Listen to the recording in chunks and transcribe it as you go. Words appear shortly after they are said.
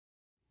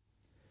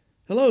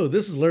Hello,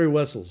 this is Larry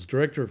Wessels,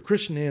 Director of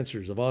Christian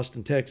Answers of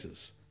Austin,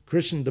 Texas,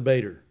 Christian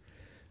debater.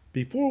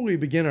 Before we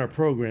begin our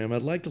program,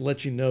 I'd like to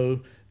let you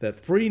know that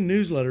free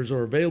newsletters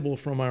are available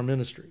from our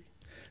ministry.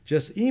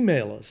 Just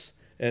email us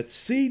at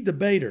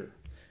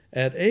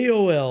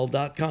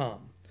cdebater@aol.com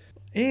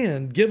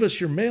and give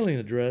us your mailing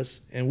address,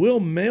 and we'll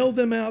mail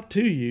them out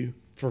to you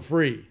for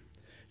free.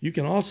 You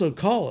can also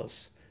call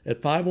us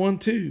at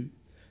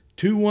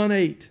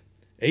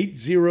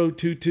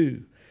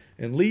 512-218-8022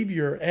 and leave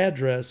your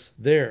address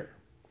there.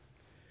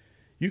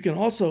 You can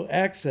also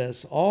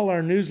access all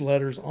our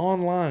newsletters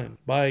online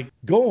by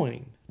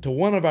going to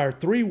one of our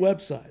three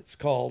websites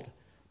called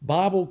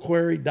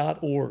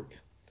BibleQuery.org.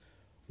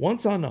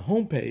 Once on the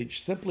homepage,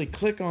 simply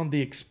click on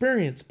the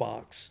Experience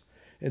box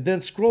and then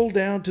scroll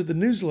down to the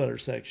newsletter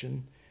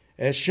section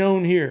as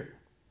shown here.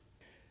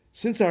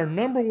 Since our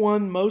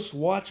 #1 most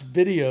watched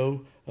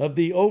video of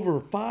the over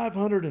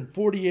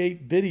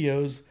 548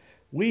 videos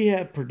we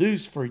have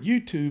produced for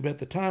YouTube at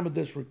the time of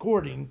this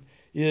recording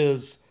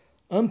is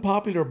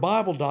Unpopular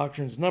Bible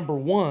Doctrines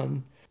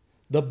 #1,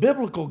 The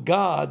Biblical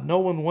God No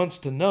One Wants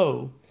to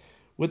Know,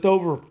 with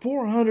over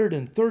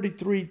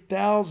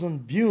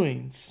 433,000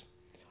 viewings.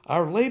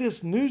 Our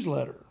latest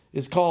newsletter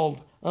is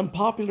called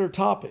Unpopular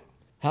Topic,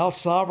 How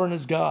Sovereign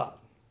is God.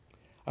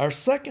 Our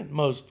second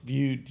most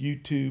viewed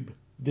YouTube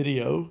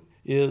video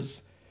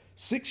is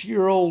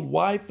 6-year-old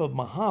wife of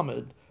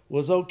Muhammad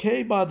was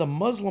okay by the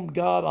Muslim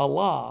God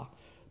Allah,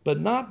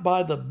 but not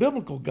by the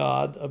biblical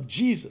God of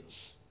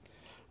Jesus,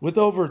 with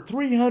over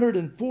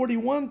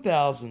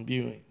 341,000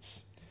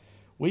 viewings.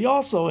 We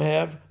also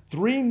have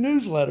 3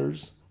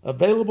 newsletters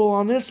available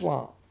on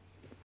Islam.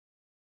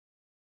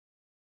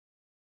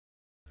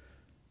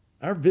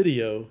 Our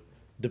video,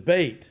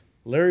 Debate,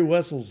 Larry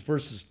Wessels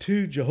versus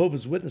 2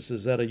 Jehovah's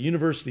Witnesses at a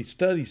University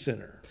Study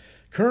Center,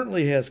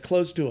 currently has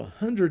close to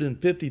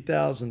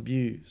 150,000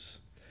 views.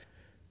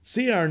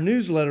 See our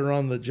newsletter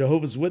on the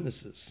Jehovah's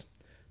Witnesses.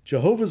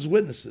 Jehovah's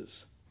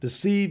Witnesses,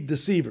 Deceive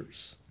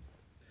Deceivers.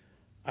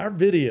 Our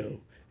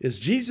video, Is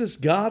Jesus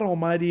God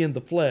Almighty in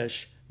the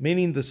flesh,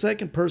 meaning the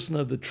second person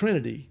of the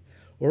Trinity,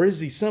 or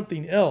is he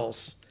something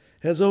else,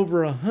 has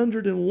over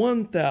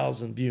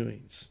 101,000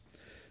 viewings.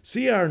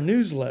 See our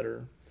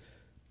newsletter,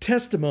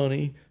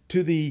 Testimony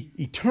to the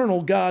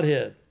Eternal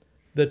Godhead,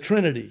 the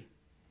Trinity.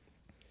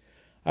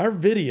 Our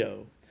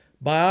video,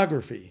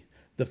 Biography,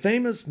 the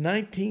famous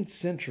 19th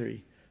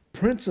century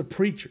Prince of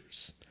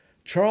Preachers,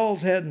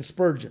 Charles Haddon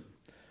Spurgeon,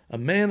 a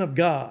man of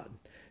God,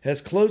 has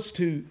close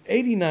to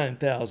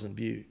 89,000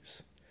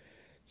 views.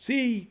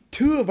 See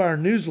 2 of our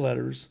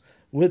newsletters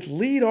with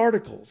lead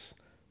articles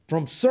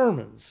from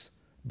sermons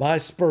by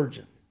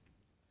Spurgeon.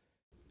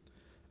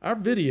 Our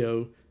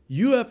video,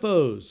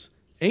 UFOs,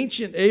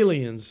 Ancient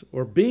Aliens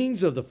or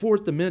Beings of the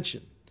Fourth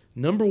Dimension,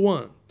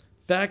 #1,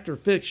 Fact or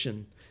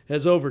Fiction,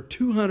 has over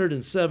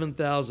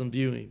 207,000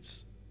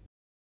 viewings.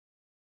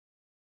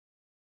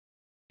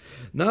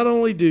 Not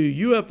only do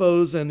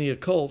UFOs and the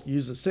occult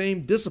use the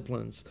same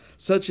disciplines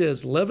such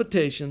as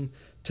levitation,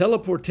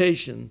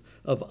 teleportation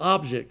of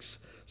objects,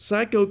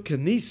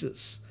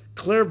 psychokinesis,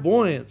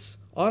 clairvoyance,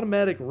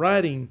 automatic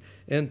writing,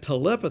 and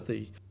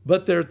telepathy,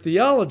 but their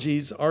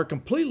theologies are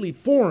completely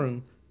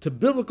foreign to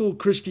biblical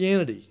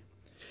Christianity.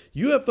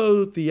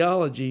 UFO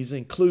theologies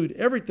include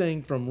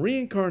everything from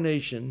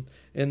reincarnation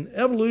and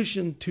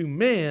evolution to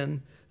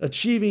man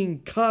achieving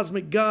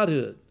cosmic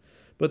godhood,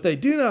 but they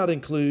do not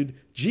include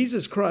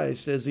Jesus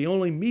Christ as the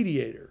only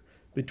mediator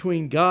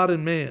between God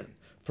and man,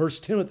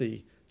 1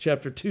 Timothy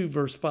chapter 2,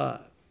 verse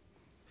 5.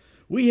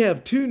 We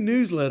have 2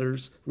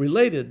 newsletters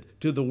related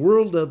to the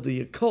world of the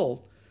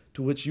occult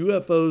to which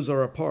UFOs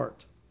are a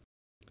part.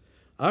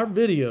 Our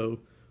video,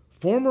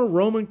 Former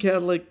Roman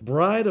Catholic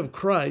Bride of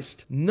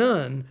Christ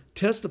Nun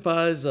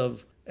Testifies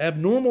of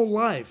Abnormal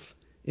Life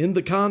in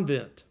the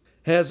Convent,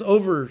 has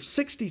over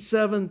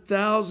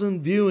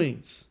 67,000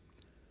 viewings.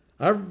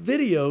 Our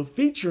video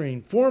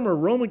featuring former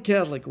Roman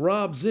Catholic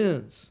Rob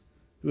Zins,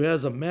 who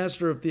has a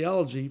Master of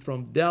Theology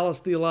from Dallas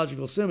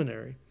Theological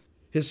Seminary,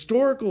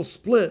 Historical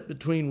Split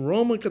Between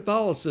Roman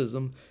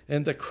Catholicism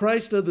and the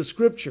Christ of the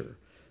Scripture,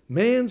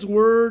 Man's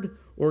Word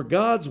or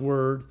God's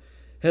Word,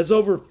 has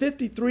over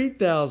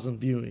 53,000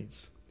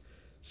 viewings.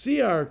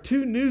 See our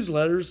 2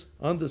 newsletters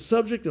on the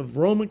subject of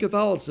Roman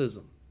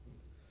Catholicism.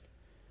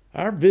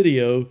 Our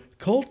video,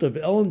 Cult of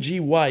Ellen G.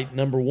 White,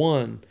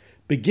 #1,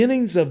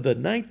 Beginnings of the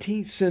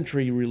 19th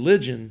Century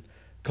Religion,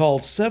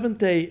 called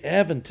Seventh-day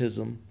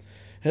Adventism,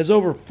 has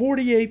over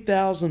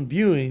 48,000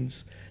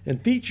 viewings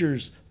and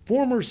features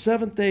former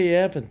Seventh-day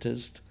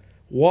Adventist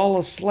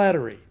Wallace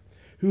Slattery,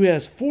 who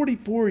has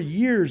 44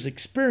 years'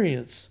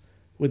 experience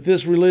with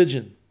this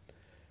religion.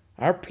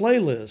 Our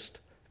playlist,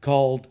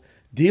 called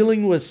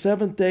Dealing with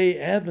Seventh-day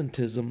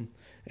Adventism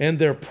and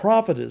Their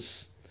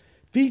Prophetess,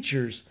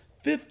 features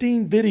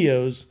 15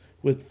 videos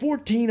with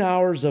 14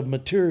 hours of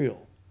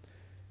material.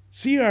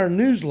 See our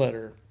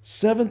newsletter,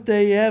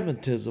 Seventh-day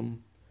Adventism,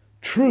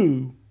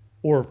 True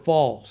or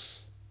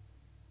False.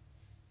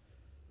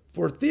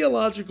 For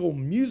theological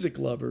music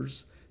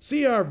lovers,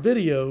 see our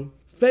video,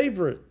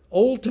 Favorite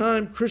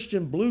old-time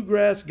Christian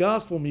bluegrass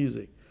gospel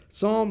music,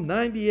 Psalm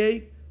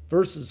 98,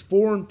 verses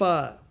 4 and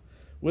 5,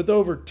 with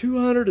over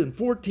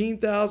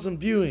 214,000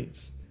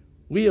 viewings.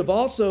 We have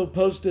also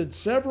posted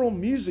several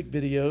music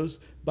videos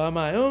by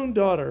my own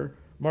daughter,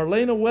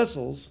 Marlena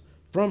Wessels,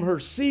 from her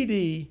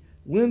CD,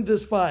 Win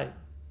This Fight,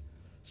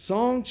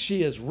 songs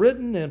she has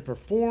written and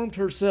performed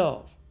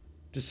herself.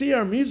 To see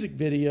our music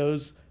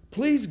videos,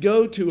 please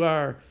go to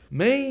our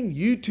main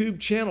YouTube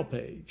channel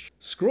page.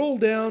 Scroll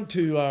down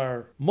to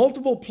our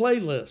multiple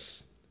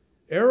playlists.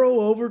 Arrow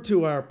over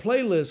to our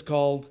playlist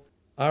called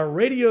Our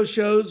Radio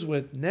Shows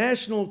with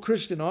National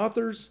Christian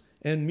Authors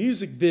and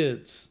Music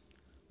Vids.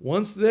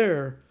 Once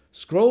there,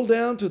 scroll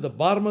down to the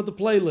bottom of the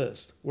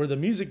playlist where the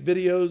music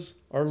videos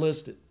are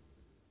listed.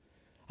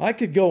 I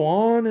could go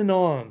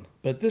on,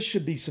 but this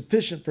should be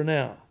sufficient for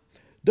now.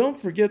 Don't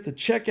forget to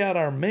check out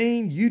our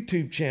main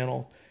YouTube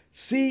channel,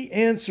 See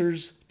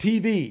Answers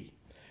TV,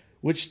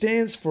 which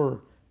stands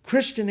for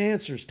Christian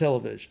Answers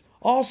Television.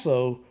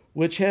 Also,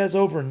 which has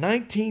over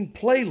 19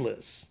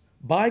 playlists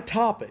by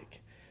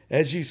topic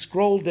as you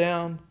scroll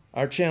down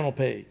our channel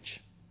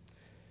page.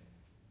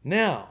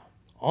 Now,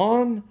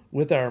 on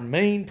with our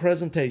main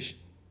presentation.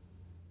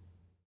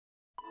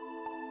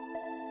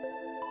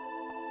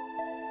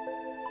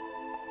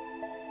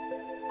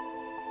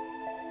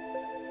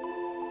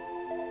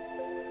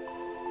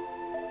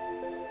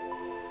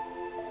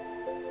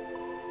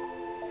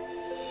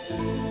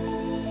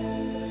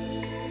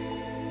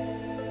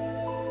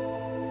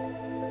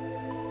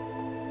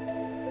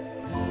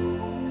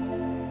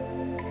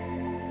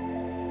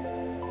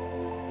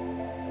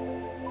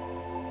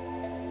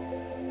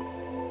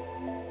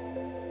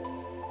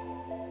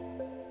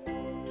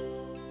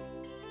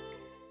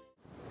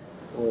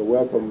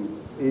 Welcome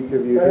each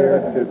of you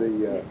here to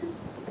the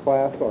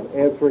class on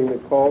answering the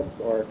cults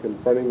or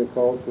confronting the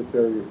cults,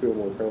 whichever you feel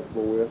more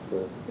comfortable with.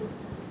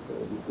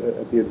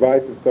 At the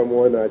advice of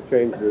someone, I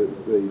changed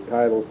the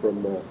title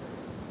from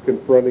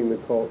confronting the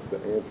cults to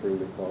answering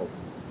the cults,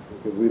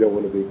 because we don't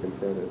want to be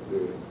confronted, do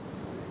we?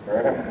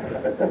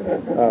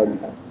 I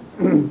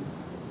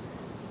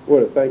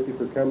want to thank you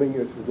for coming.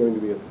 This is going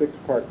to be a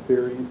 6-part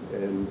series,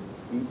 and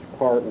each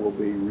part will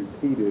be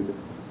repeated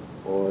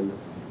on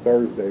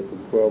Thursday from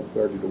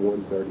 12:30 to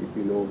 1:30. If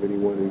you know of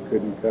anyone who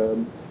couldn't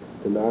come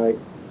tonight,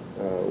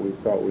 we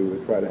thought we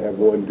would try to have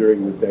one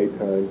during the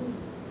daytime.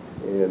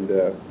 And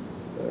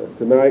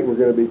tonight we're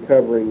going to be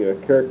covering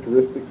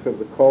characteristics of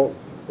the cults,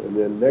 and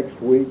then next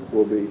week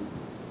we'll be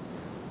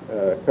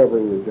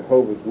covering the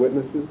Jehovah's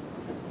Witnesses.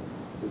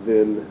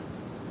 Then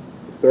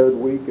the third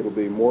week it'll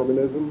be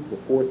Mormonism. The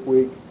fourth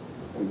week,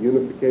 the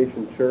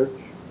Unification Church.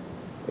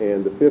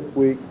 And the fifth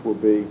week will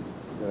be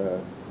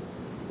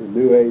the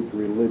New Age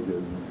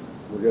religions.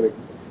 We're going to,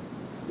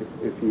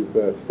 if you've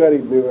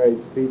studied New Age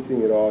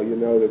teaching at all, you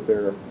know that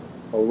there are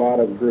a lot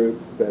of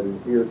groups that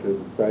adhere to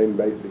the same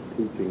basic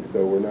teaching.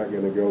 So we're not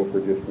going to go for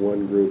just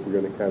one group.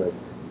 We're going to kind of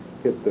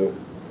hit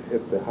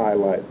the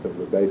highlights of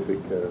the basic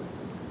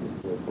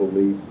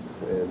beliefs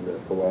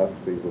and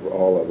philosophies of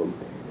all of them.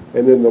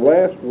 And then the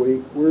last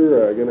week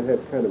we're going to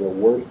have kind of a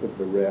worst of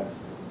the rest.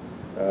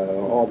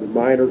 All the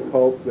minor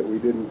cults that we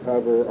didn't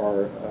cover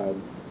are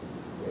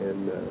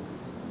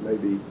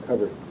maybe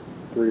cover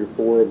 3 or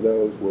 4 of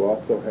those. We'll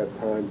also have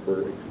time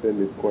for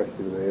extended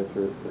question and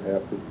answer,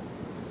 perhaps.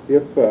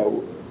 If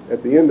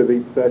at the end of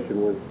each session,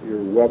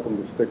 you're welcome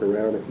to stick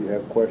around if you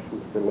have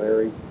questions for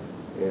Larry.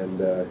 And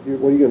you're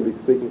going to be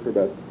speaking for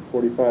about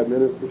 45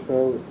 minutes or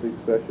so at each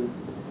session.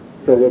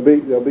 So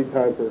there'll be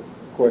time for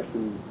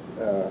questions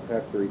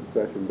after each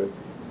session. But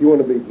if you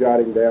want to be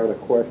jotting down a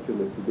question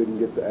that you didn't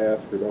get to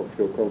ask or don't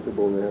feel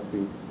comfortable in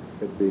asking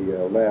at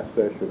the last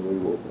session, we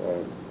will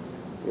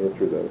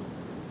answer those.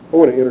 I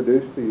want to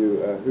introduce to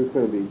you who's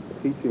going to be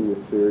teaching this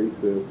series.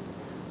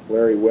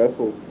 Larry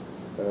Wessels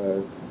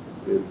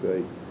is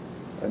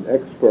an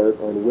expert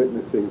on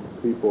witnessing to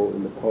people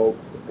in the cults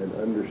and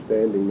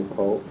understanding the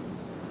cults.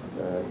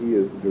 He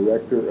is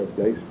director of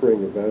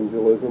Dayspring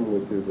Evangelism,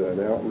 which is an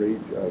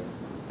outreach of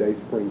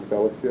Dayspring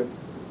Fellowship,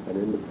 an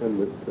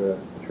independent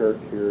church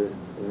here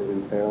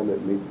in town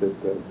that meets at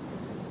the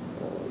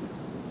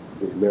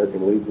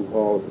American Legion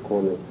Hall at the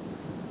corner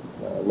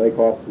of Lake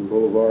Austin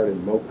Boulevard in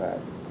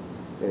Mopac.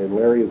 And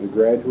Larry is a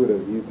graduate of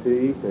UT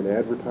in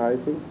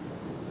advertising,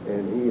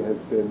 and he has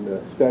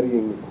been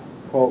studying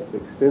cults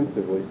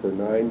extensively for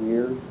 9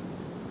 years.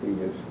 He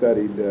has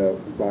studied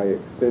by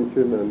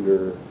extension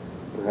under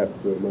perhaps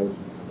the most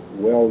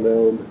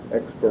well-known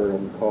expert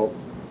on the cults,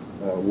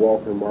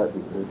 Walter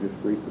Martin, who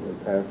just recently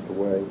passed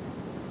away,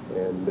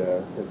 and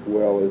as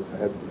well as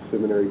had some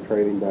seminary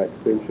training by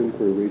extension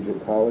through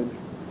Regent College.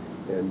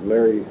 And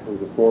Larry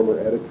was a former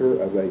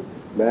editor of a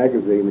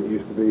magazine that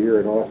used to be here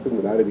in Austin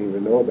that I didn't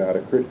even know about,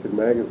 a Christian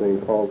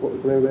magazine called, what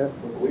was the name of that?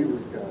 The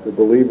Believer's Guide. The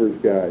Believer's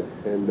Guide.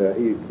 And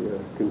he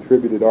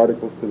contributed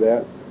articles to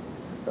that.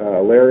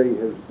 Larry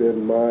has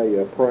been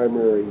my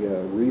primary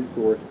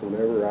resource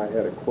whenever I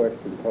had a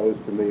question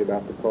posed to me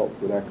about the cults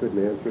that I couldn't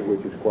answer,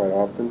 which is quite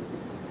often.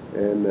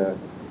 And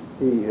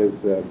he has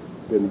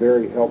been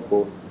very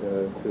helpful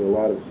to a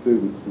lot of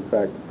students. In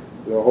fact,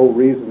 the whole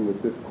reason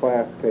that this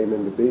class came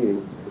into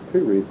being, for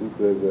two reasons.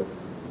 There's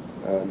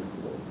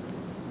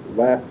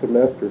last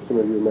semester, some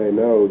of you may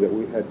know that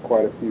we had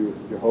quite a few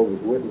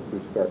Jehovah's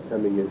Witnesses start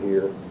coming in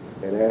here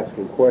and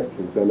asking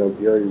questions. I know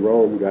Gary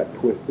Rome got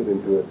twisted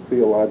into a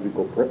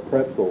theological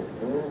pretzel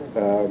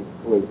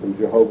when some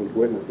Jehovah's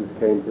Witnesses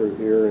came through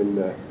here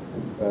and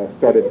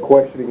started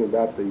questioning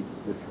about the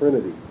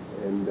Trinity.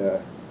 And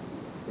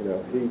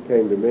he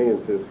came to me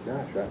and says,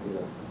 "Gosh,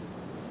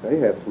 they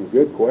had some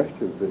good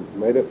questions and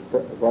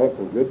brought up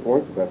some good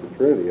points about the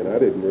Trinity, and I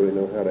didn't really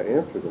know how to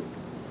answer them."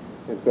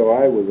 And so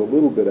I was a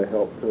little bit of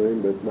help to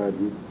him, but my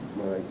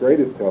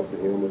greatest help to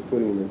him was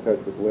putting him in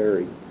touch with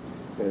Larry.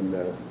 And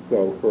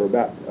so for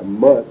about a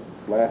month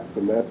last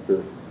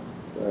semester,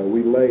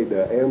 we laid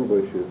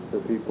ambushes for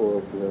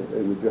people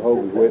in the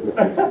Jehovah's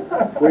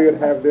Witnesses. We would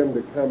have them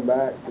to come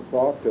back to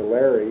talk to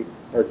Larry,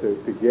 or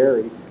to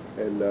Gary,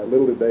 and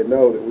little did they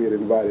know that we had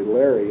invited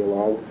Larry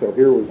along. So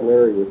here was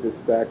Larry with this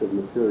stack of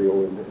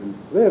material, and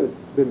they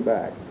haven't been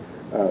back.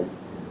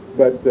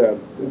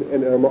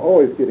 And I'm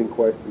always getting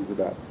questions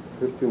about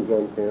Christians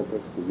on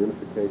campus, the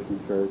Unification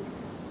Church,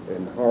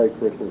 and Hare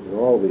Krishnas, and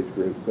all these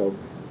groups. So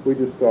we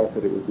just thought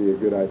that it would be a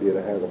good idea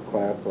to have a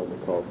class on the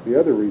call. The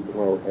other reason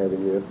why we're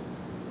having this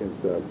is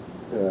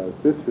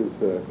this is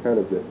kind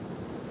of the,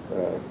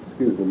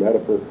 excuse the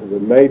metaphor, the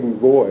maiden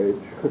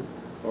voyage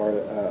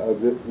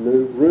of this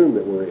new room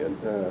that we're in.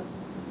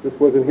 This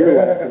wasn't here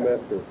last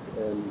semester,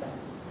 and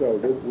so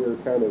we're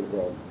kind of,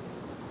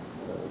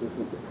 this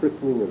is the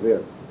christening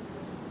event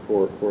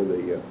for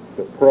the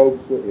Probe,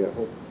 yeah,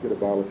 let's get a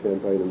bottle of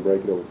champagne and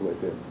break it over to my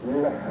chin.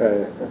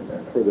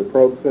 For the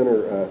Probe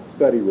Center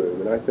study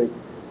room, and I think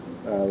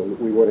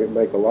we want to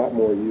make a lot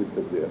more use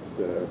of this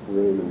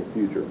room in the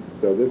future.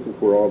 So this is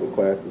where all the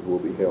classes will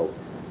be held.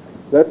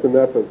 That's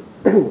enough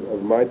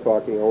of my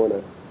talking. I want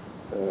to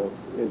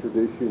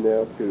introduce you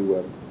now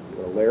to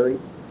Larry.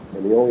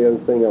 And the only other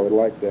thing I would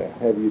like to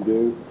have you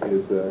do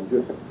is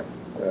just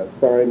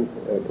sign,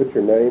 put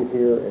your name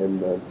here and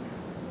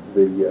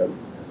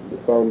the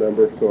phone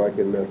number so I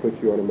can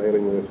put you on a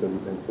mailing list and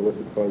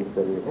solicit funds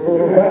from you.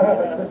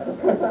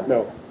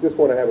 No, just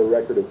want to have a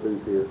record of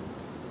who's here.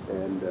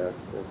 And I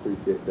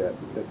appreciate that.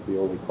 That's the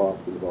only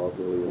cost involved,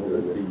 really.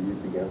 Will this be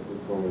used against us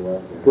when we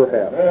left?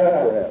 Perhaps.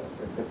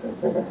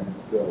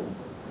 So,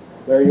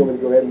 Larry, you want me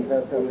to go ahead and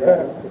pass that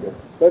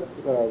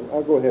around?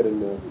 I'll go ahead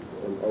and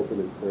open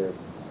in prayer.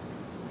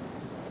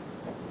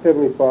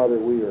 Heavenly Father,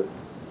 we are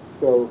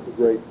so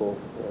grateful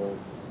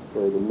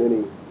for the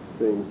many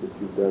things that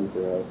you've done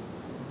for us.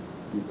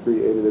 You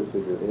created us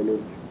in your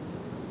image,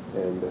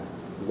 and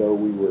though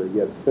we were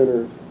yet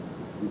sinners,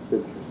 you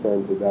sent your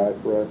Son to die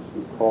for us.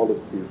 You called us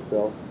to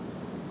yourself,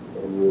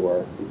 and you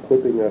are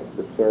equipping us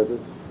for service.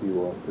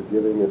 You are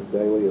forgiving us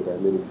daily of our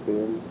many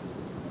sins,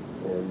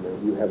 and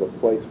you have a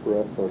place for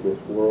us on this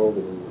world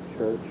and in the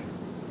church.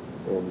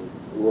 And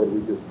Lord,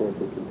 we just want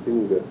to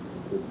continue to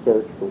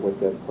search for what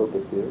that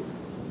purpose is.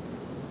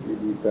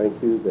 We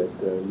thank you that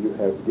you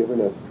have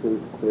given us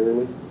truth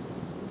clearly,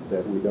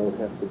 that we don't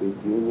have to be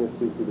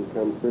geniuses to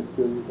become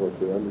Christians or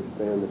to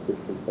understand the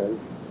Christian faith.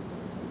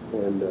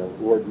 And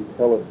Lord, you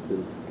tell us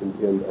to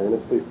contend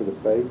earnestly for the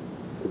faith,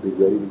 to be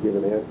ready to give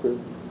an answer,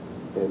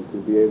 and to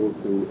be able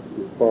to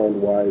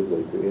respond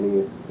wisely to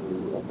any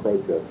who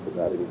approach us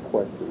without any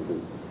questions.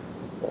 And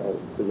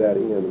to that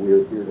end, we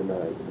are here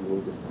tonight. And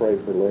we just pray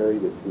for Larry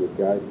that you would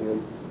guide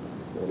him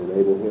and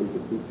enable him to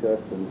teach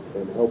us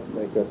and help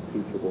make us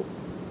teachable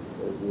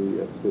as we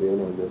sit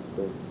in on this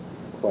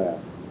class.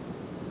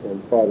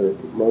 And Father,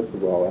 most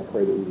of all, I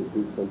pray that we would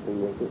do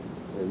something with it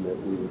and that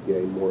we would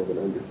gain more of an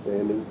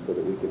understanding so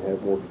that we can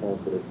have more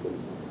confidence in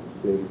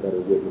being better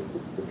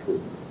witnesses to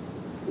truth.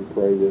 We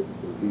pray this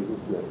in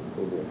Jesus' name.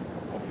 Amen.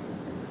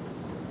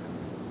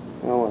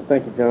 I want to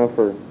thank you, John,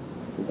 for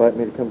inviting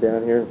me to come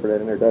down here and for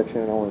that introduction.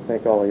 And I want to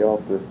thank all of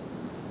y'all for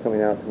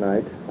coming out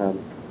tonight. I'm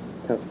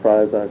kind of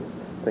surprised. I was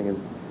thinking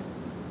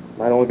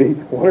might only be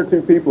one or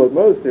two people at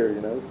most here,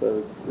 so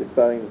it's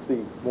exciting to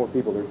see more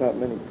people. There's not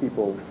many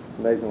people,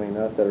 amazingly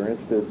enough, that are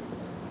interested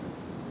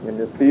in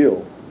this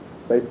field,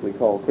 basically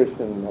called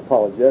Christian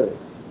apologetics.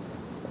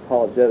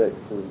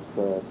 Apologetics is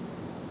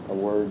a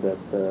word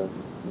that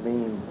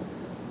means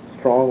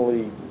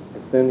strongly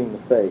defending the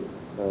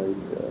faith, the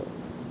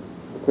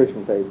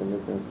Christian faith in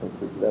this instance.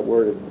 That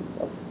word,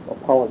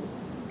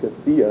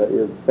 apologesia,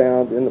 is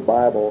found in the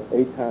Bible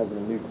 8 times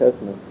in the New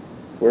Testament,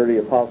 where the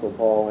Apostle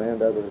Paul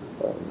and other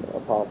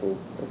apostles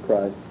of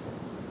Christ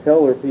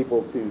tell their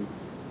people to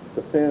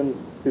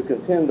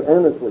contend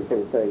earnestly for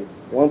the faith,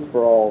 once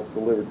for all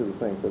delivered to the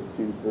saints. That's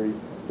Jude 3.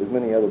 There's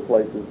many other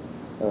places.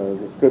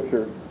 The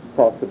Scripture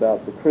talks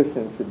about the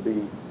Christian should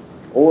be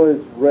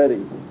always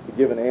ready to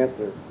give an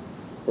answer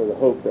for the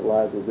hope that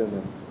lies within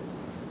them,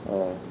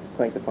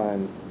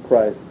 sanctifying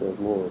Christ as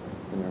Lord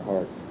in their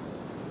hearts.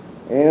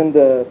 And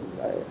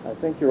I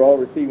think you're all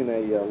receiving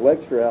a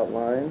lecture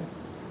outline.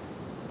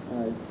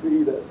 I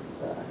see that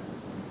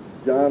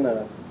John,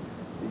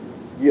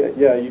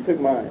 yeah, you took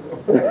mine.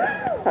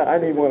 I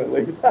need one at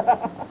least.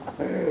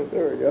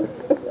 There we go.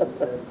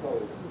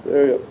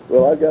 There you go.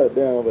 Well, I've got it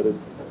down, but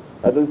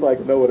I just like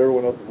to know what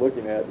everyone else is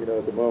looking at,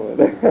 at the moment.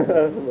 But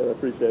I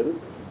appreciate it.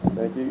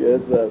 Thank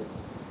you.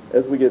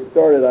 As we get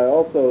started, I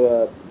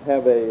also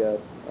have a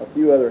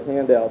few other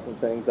handouts and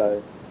things I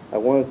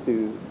wanted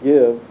to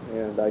give,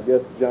 and I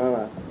guess,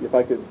 John, if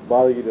I could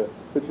bother you to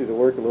put you to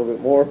work a little bit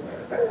more.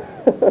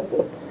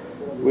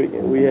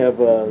 we have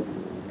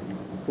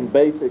some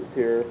basics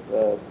here.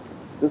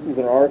 This is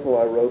an article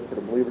I wrote for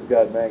the Believer's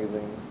Guide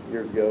magazine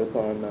years ago. It's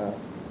on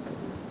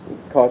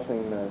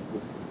cautioning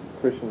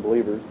Christian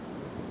believers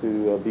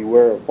to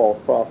beware of false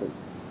prophets.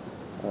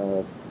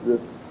 This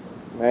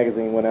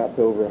magazine went out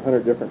to over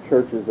 100 different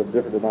churches of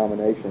different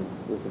denominations.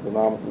 This is a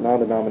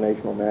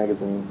non-denominational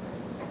magazine,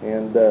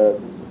 and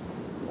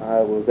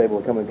I was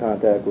able to come in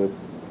contact with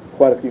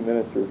quite a few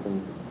ministers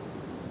from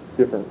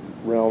different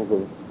realms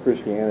of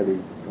Christianity,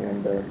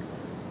 and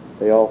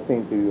they all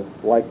seem to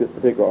like this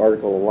particular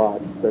article a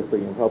lot,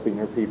 especially in helping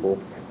their people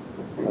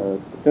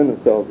defend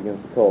themselves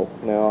against the cults.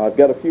 Now, I've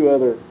got a few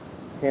other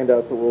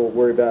handouts that we'll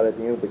worry about at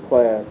the end of the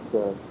class,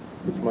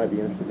 which you might be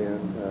interested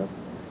in.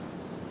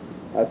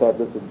 I thought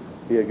this would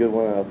be a good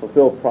one.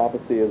 Fulfilled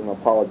prophecy is an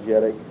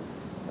apologetic.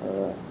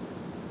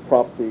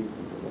 Prophecy,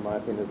 in my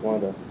opinion, is one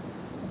of the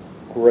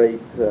great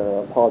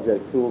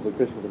apologetic tools that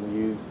Christians can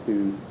use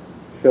to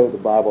show the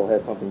Bible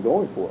has something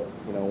going for it.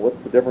 What's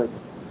the difference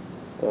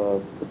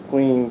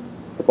between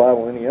the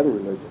Bible and any other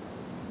religion?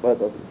 But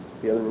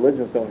the other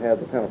religions don't have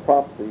the kind of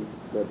prophecy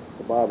that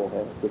the Bible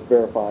has. It's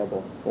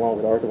verifiable, along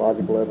with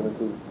archaeological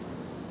evidences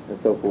and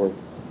so forth.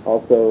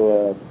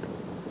 Also,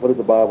 what does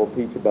the Bible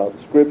teach about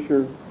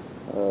Scripture?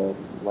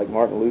 Like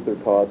Martin Luther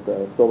taught,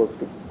 sola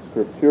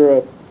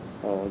scriptura,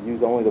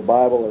 use only the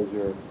Bible as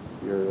your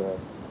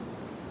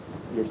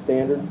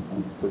standard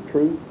for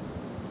truth.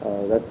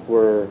 That's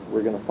where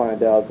we're going to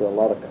find out that a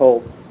lot of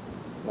cults,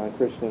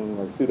 non-Christian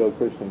or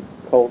pseudo-Christian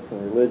cults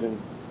and religions,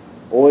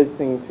 always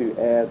seem to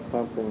add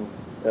something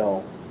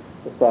else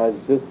besides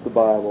just the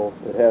Bible.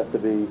 It has to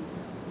be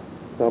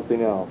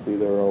something else,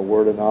 either a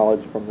word of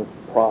knowledge from the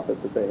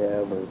prophet that they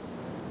have, or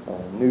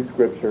new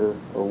scripture,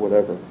 or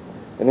whatever.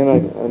 And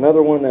then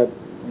another one that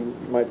you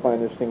might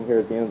find interesting here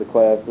at the end of the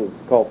class is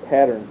called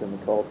Patterns in the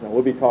Cults. Now,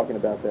 we'll be talking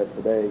about that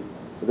today.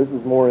 So this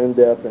is more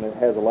in-depth, and it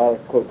has a lot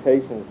of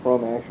quotations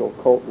from actual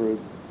cult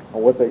groups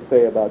on what they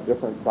say about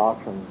different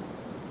doctrines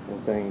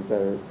and things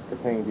that are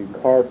pertaining to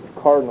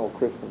cardinal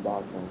Christian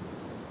doctrines,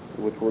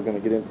 which we're going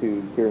to get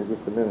into here in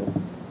just a minute.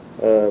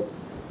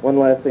 One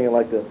last thing I'd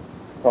like to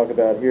talk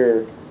about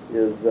here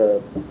is,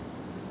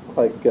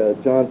 like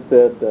John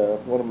said,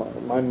 one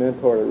of my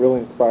mentor that really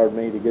inspired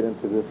me to get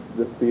into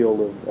this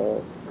field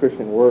of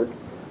Christian work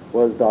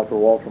was Dr.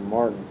 Walter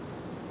Martin.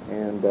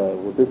 And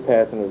with this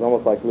passing, it was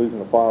almost like losing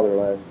a father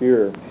last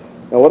year.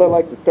 Now, what I'd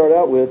like to start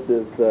out with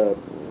is,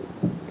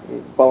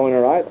 following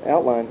our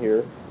outline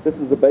here, this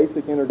is a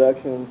basic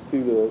introduction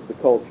to the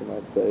culture, you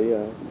might say.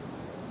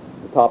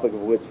 The topic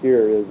of which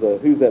here is,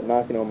 who's that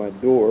knocking on my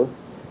door?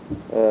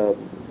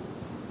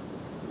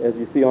 As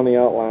you see on the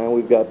outline,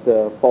 we've got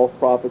false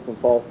prophets and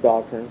false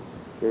doctrine.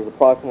 There's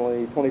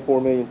approximately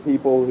 24 million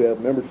people who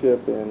have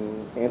membership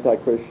in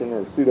anti-Christian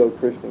or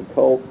pseudo-Christian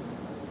cults.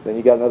 Then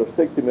you got another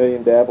 60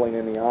 million dabbling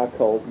in the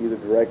occult, either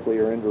directly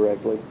or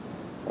indirectly.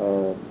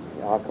 The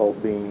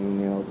occult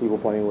being, people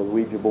playing with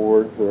Ouija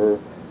boards or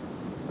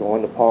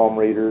going to palm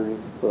readers,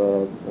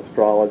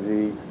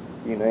 astrology,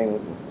 you name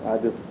it. I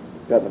just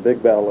got in a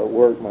big battle at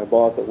work. My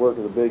boss at work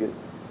is the biggest.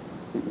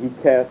 He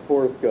cast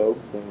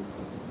horoscopes, and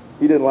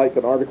he didn't like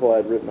an article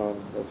I'd written on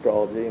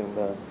astrology,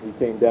 and he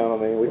came down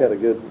on me, and we had a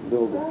good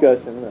little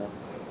discussion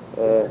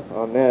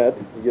on that.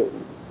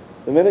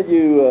 The minute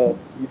you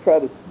try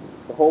to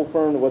hold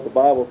firm to what the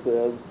Bible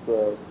says,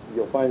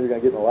 you'll find you're going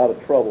to get in a lot of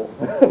trouble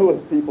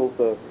with people,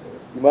 so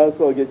you might as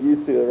well get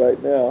used to it right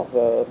now.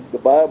 The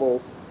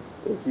Bible,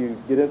 if you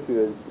get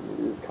into it,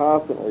 is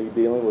constantly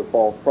dealing with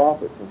false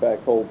prophets. In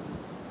fact, whole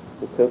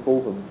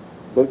epistles and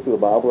books of the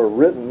Bible are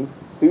written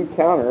to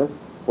counter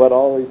what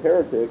all these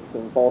heretics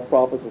and false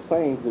prophets are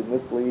saying to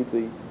mislead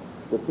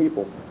the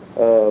people.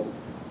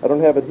 I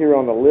don't have it here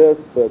on the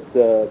list, but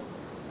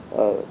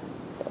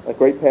a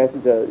great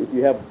passage, if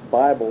you have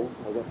Bibles,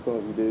 I guess some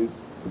of you do,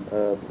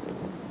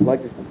 I'd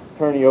like to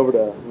turn you over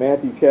to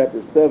Matthew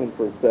chapter 7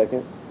 for a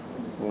second,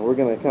 and we're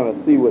going to kind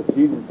of see what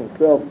Jesus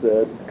himself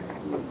said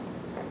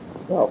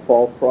about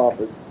false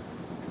prophets.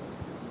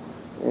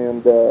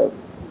 And we're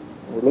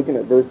looking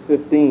at verse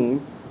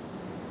 15.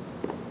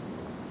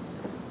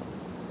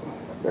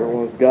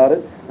 Everyone's got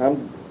it.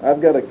 I've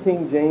got a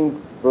King James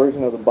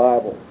version of the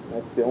Bible.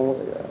 That's the only,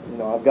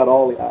 I've got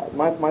all the,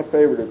 my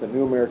favorite is the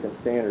New American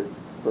Standard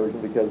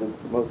version because it's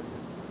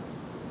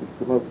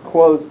the most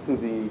close to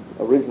the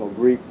original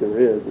Greek there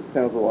is. It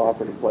sounds a little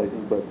awkward in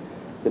places, but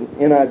the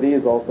NIV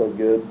is also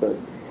good. But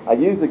I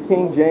use the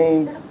King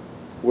James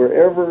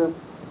wherever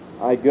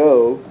I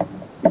go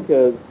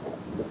because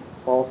the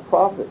false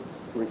prophets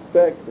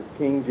respect the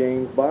King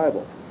James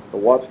Bible. The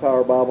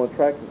Watchtower Bible and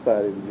Tract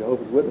Society, the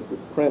Jehovah's Witnesses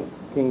print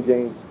King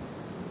James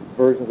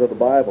versions of the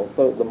Bible.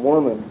 So the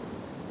Mormons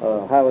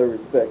highly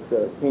respect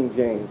King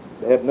James.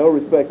 They have no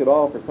respect at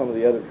all for some of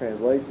the other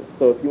translations.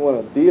 So if you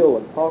want to deal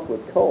and talk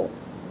with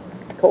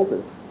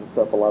cultists and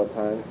stuff a lot of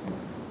times,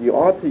 you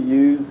ought to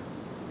use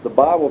the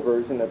Bible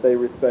version that they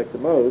respect the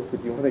most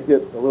if you want to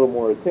get a little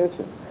more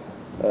attention.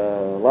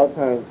 A lot of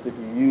times if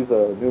you use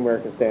a New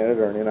American Standard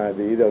or an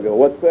NIV, they'll go,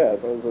 what's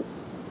that? What is it?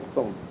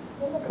 Some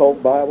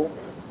cult Bible?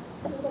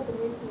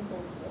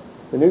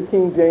 The New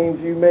King James,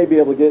 you may be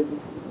able to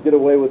get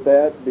away with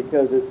that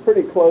because it's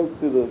pretty close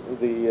to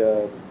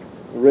the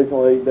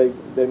originally.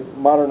 They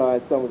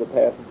modernized some of the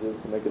passages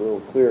to make it a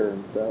little clearer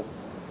and stuff.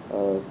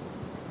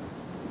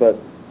 But,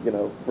 you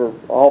know, for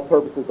all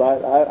purposes,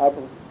 I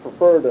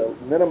prefer to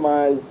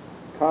minimize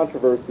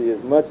controversy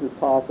as much as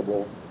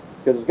possible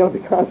because there's going to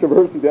be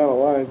controversy down the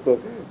line, so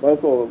might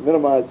as well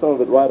minimize some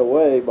of it right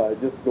away by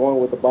just going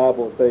with the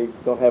Bible if they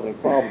don't have any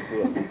problems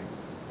with it.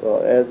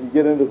 As you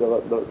get into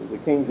the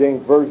King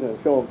James Version and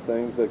show them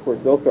things, of course,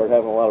 they'll start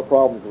having a lot of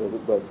problems with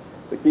it, but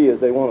the key is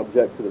they won't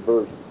object to the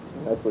version.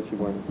 And that's what you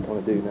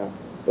want to do now.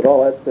 But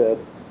all that said,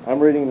 I'm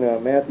reading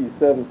Matthew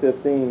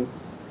 7:15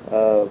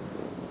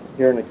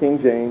 here in the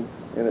King James,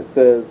 and it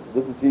says,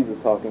 this is Jesus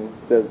talking,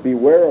 it says,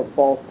 beware of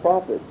false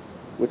prophets,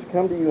 which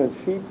come to you in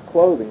sheep's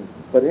clothing,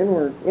 but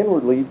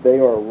inwardly they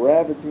are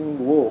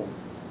ravaging wolves,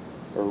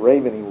 or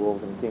ravening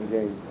wolves in King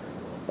James.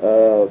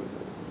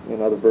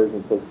 In other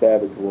versions it says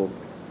savage wolves.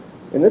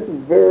 And this is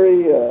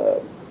very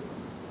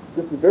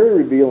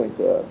revealing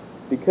to us,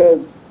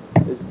 because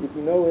if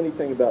you know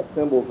anything about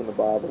symbols in the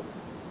Bible,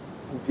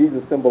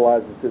 Jesus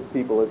symbolizes his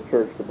people, his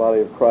church, the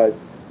body of Christ,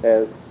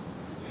 as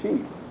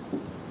sheep.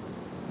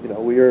 You know,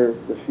 we are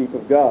the sheep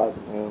of God,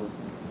 and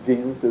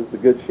Jesus is the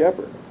good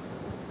shepherd.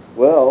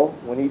 Well,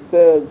 when he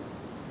says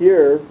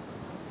here,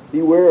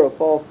 beware of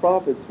false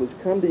prophets which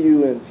come to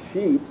you in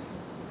sheep's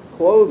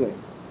clothing.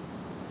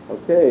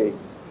 Okay,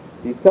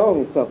 he's telling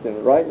you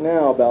something right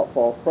now about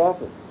false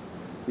prophets.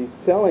 He's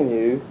telling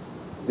you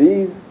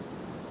these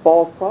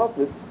false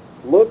prophets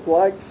look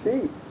like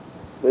sheep.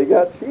 They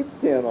got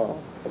sheepskin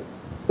on.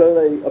 So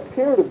they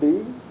appear to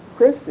be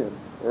Christians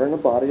or in the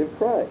body of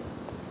Christ.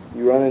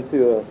 You run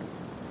into a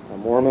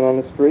Mormon on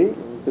the street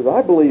and he says,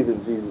 I believe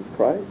in Jesus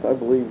Christ. I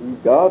believe he's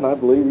God, and I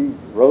believe he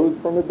rose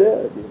from the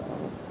dead, you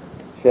know,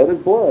 shed his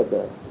blood.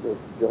 The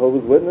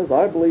Jehovah's Witness,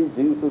 I believe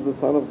Jesus is the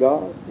Son of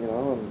God, you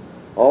know, and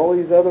all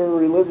these other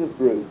religious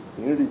groups,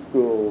 Unity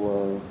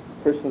School,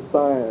 Christian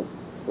Science,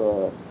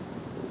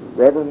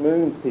 Reverend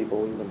Moon's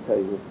people even tell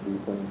you these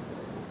things.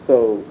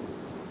 So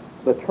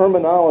the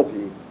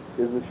terminology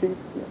is the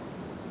sheepskin.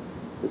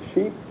 The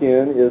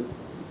sheepskin is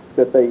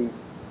that they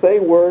say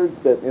words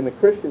that in the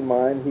Christian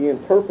mind he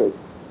interprets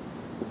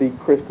to be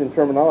Christian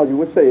terminology,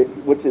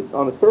 which it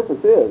on the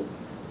surface is.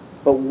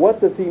 But what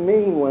does he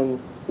mean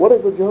what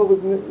does the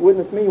Jehovah's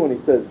Witness mean when he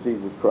says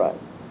Jesus Christ?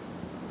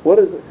 Who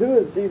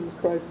is Jesus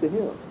Christ to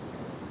him?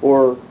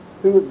 Or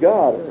who is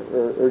God?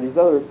 Or these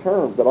other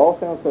terms that all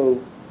sound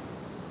so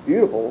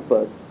beautiful,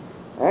 but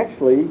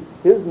actually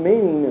his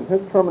meaning and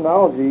his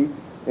terminology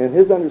and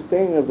his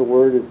understanding of the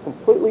word is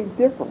completely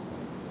different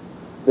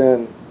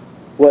than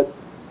what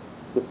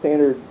the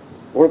standard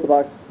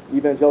Orthodox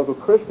evangelical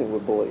Christian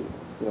would believe.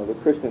 You know, the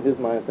Christian in his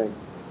mind thinks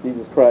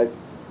Jesus Christ,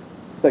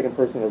 second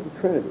person of the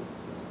Trinity.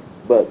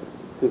 But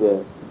to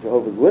the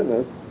Jehovah's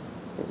Witness,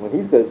 when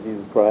he says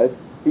Jesus Christ,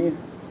 he's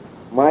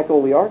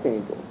Michael the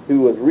Archangel,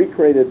 who was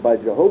recreated by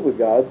Jehovah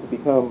God to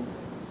become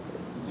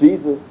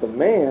Jesus the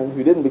man,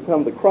 who didn't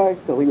become the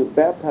Christ till he was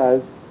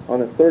baptized on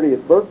his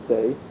 30th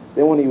birthday.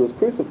 Then when he was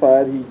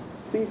crucified, he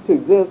ceased to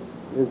exist.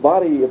 His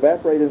body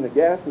evaporated in the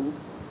gases,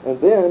 and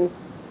then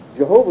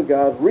Jehovah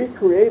God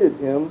recreated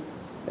him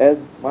as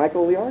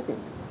Michael the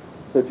Archangel.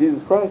 So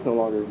Jesus Christ no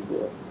longer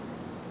exists.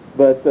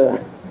 But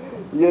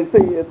you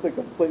see, it's a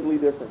completely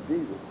different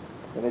Jesus.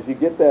 And as you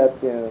get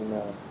that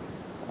in,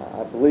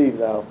 I believe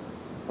now,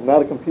 I'm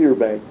not a computer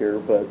bank here,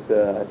 but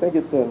I think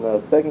it's in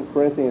 2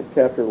 Corinthians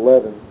chapter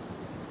 11,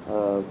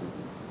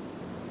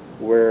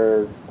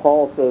 where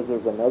Paul says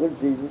there's another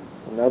Jesus,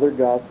 another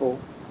gospel,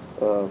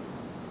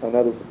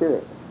 another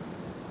spirit.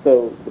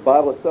 So the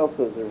Bible itself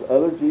says there's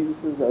other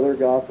Jesuses, other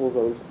gospels,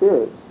 other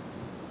spirits.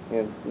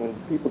 And when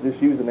people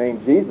just use the name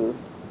Jesus,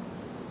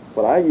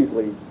 what I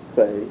usually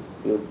say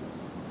is,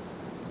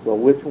 well,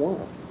 which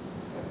one?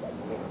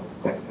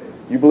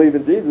 You believe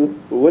in Jesus,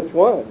 but which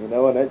one? You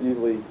know, and that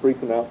usually freaks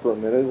them out for a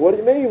minute. What do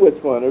you mean,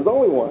 which one? There's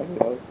only one. You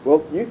know?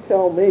 Well, you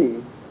tell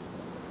me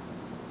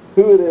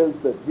who it is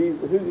that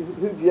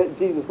who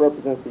Jesus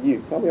represents to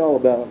you. Tell me all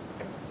about him.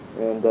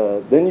 And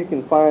then you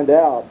can find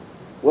out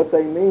what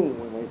they mean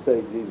when they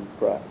say Jesus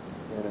Christ.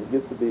 And it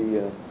gets to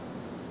be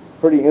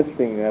pretty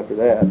interesting after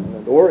that.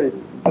 Or it's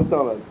just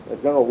on a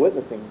general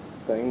witnessing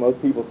thing.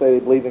 Most people say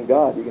they believe in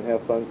God. You can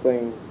have fun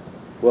saying,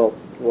 well,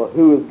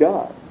 who is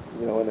God?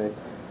 You know, and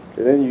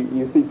then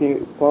you see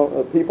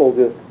people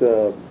just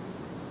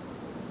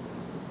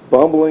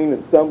bumbling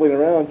and stumbling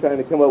around trying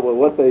to come up with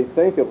what they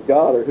think of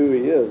God or who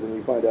he is, and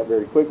you find out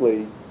very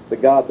quickly the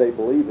God they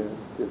believe in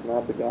is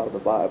not the God of the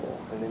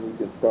Bible. And then you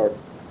can start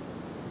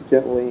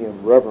gently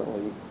and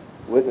reverently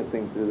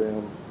witnessing to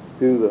them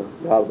who the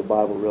God of the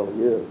Bible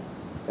really is,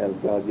 as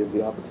God gives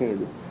the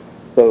opportunity.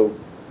 So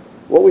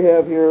what we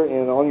have here,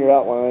 and on your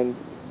outline,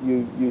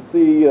 you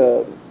see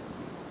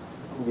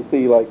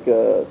like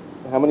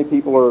how many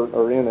people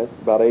are in it?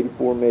 About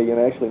 84 million,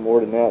 actually more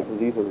than that, because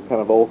these are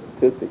kind of old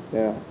statistics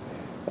now.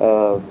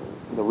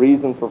 The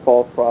reason for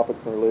false prophets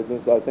and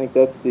religions, I think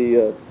that's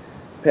the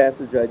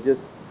passage I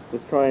just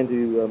was trying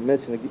to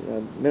mention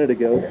a minute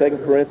ago, 2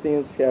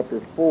 Corinthians chapter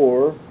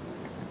 4.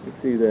 You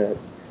see that.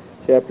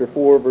 Chapter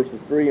 4, verses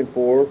 3 and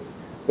 4.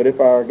 But if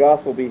our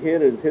gospel be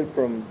hid, it is hid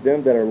from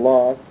them that are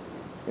lost,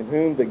 in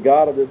whom the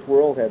God of this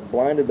world hath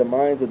blinded the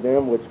minds of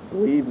them which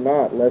believe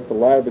not, lest the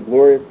light of the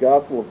glorious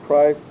gospel of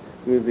Christ,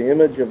 who is the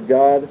image of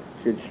God,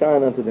 should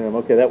shine unto them.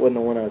 Okay, that wasn't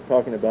the one I was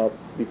talking about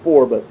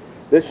before, but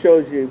this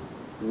shows you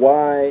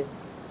why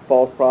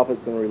false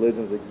prophets and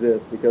religions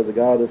exist, because the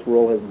God of this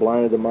world has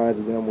blinded the minds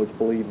of them which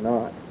believe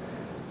not.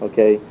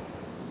 Okay?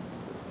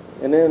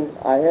 And then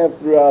I have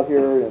throughout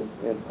here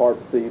in part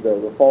C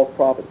the false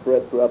prophet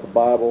threats throughout the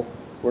Bible.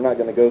 We're not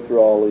going to go through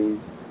all these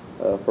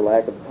for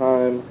lack of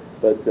time,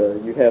 but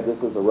you have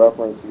this as a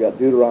reference. You got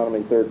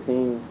Deuteronomy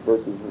 13,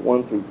 verses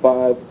 1 through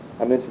 5.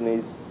 I mentioned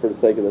these for the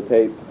sake of the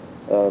tape.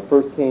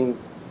 1 Kings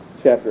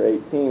chapter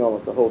 18,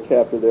 almost the whole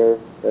chapter there.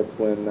 That's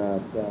when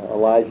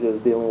Elijah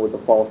is dealing with the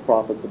false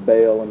prophets of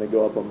Baal, and they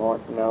go up on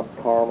Mount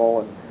Carmel,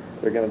 and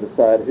they're going to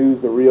decide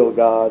who's the real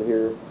God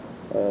here.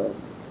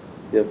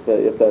 If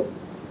that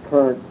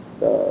current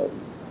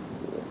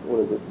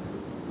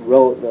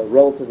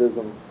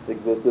relativism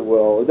existed,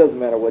 well, it doesn't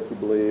matter what you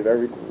believe.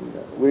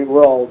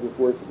 We're all just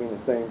worshiping the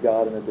same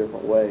God in a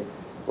different way.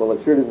 Well,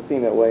 it sure didn't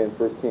seem that way in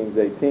 1 Kings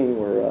 18,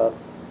 where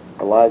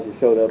Elijah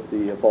showed up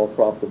the false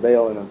prophets of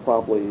Baal and then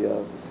promptly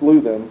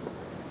slew them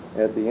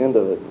at the end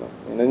of it.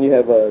 And then you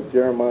have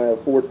Jeremiah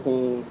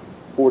 14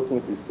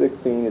 through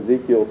 16,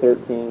 Ezekiel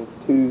 13,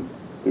 2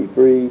 through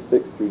 3,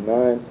 6 through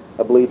 9.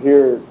 I believe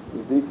here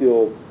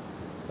Ezekiel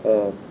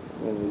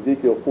in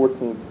Ezekiel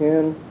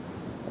 14:10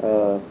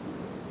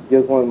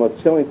 gives one of the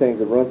most chilling things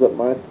that runs up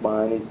my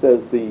spine. He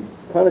says the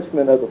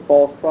punishment of the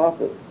false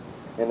prophet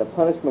and the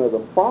punishment of the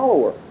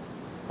follower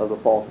of the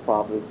false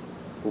prophet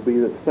will be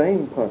the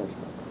same punishment.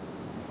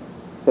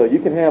 So you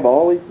can have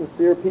all these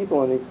sincere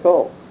people in these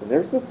cults, and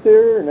they're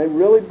sincere and they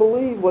really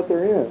believe what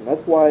they're in.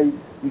 That's why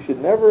you should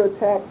never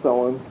attack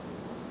someone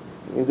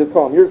and just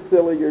call them, you're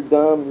silly, you're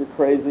dumb, you're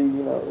crazy,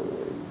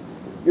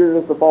 you're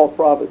just a false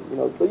prophet.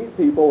 So these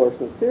people are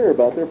sincere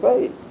about their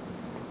faith.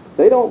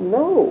 They don't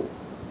know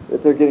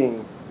that they're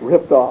getting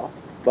ripped off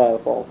by a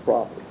false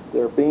prophet.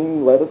 They're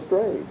being led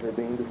astray. They're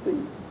being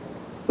deceived.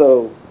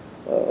 So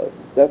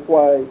that's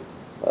why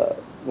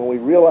when we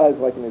realize,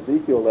 like in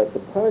Ezekiel, that the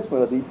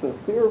punishment of these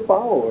sincere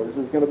followers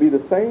is going to be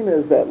the same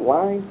as that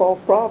lying false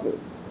prophet,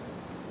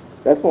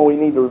 that's when we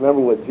need to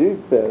remember what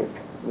Jude says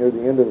near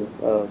the end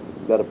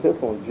of that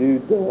epistle. In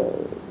Jude,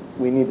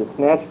 we need to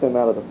snatch them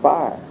out of the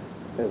fire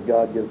as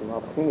God gives them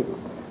opportunity.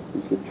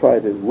 We should try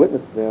to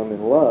witness them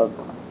in love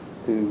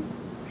to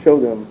show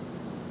them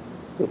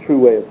the true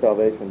way of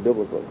salvation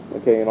biblically.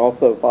 Okay, and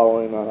also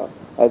following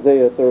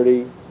Isaiah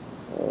 30,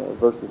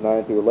 verses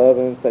 9 through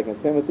 11, 2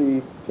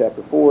 Timothy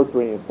chapter 4,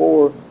 3 and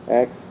 4,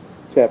 Acts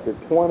chapter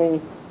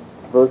 20,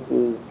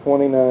 verses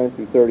 29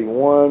 through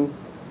 31.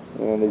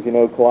 And as you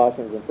know,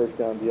 Colossians and 1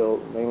 John deal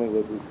mainly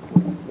with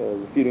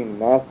refuting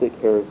Gnostic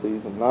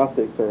heresies. And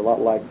Gnostics are a lot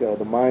like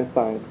the mind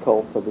science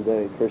cults of the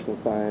day, Christian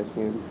Science,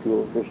 Unity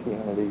School of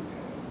Christianity,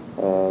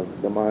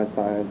 the mind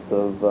science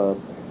of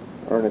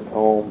Ernest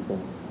Holmes,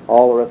 and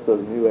all the rest of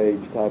the New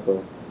Age type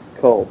of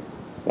cult.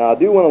 Now, I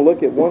do want to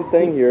look at one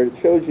thing here. It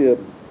shows you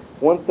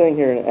one thing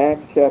here in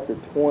Acts chapter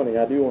 20.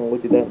 I do want to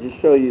look at that and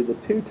just show you the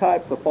two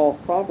types of false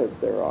prophets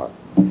there are.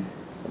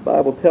 The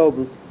Bible tells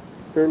us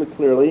fairly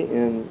clearly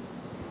in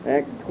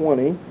Acts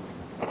 20.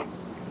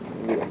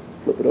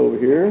 Flip it over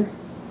here.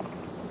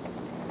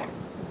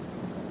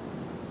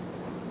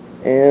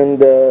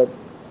 And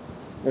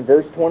in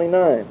verse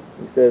 29,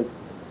 he says,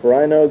 "For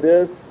I know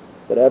this,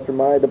 that after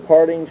my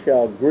departing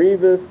shall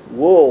grievous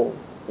wolves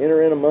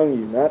enter in among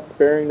you, not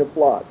sparing the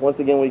flock." Once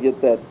again, we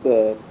get that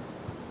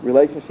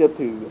relationship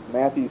to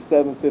Matthew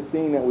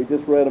 7:15 that we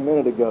just read a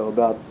minute ago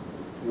about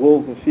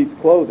wolves in sheep's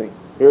clothing.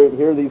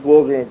 Here these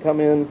wolves are going to come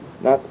in,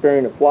 not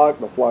sparing the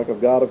flock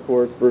of God, of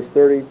course. Verse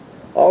 30,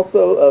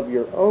 "Also of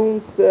your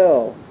own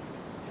selves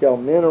shall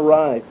men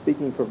arise,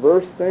 speaking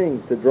perverse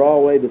things to draw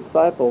away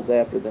disciples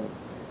after them.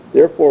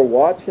 Therefore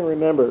watch and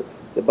remember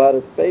that by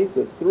the space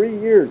of 3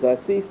 years I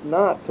ceased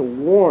not to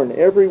warn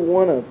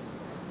everyone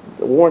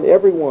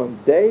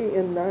day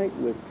and night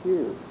with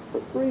tears." For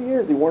 3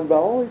 years he warned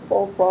about all these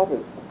false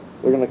prophets.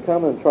 They're going to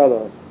come and try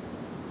to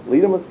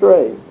lead them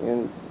astray.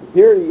 And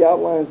here he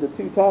outlines the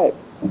two types.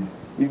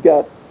 You've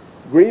got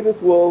grievous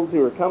wolves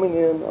who are coming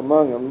in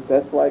among them.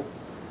 That's like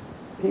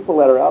people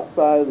that are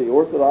outside of the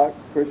Orthodox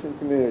Christian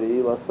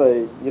community. Let's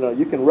say,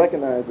 you can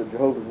recognize a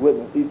Jehovah's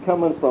Witness. He's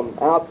coming from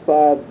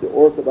outside the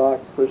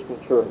Orthodox Christian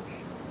church.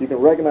 You can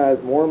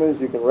recognize Mormons.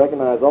 You can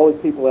recognize all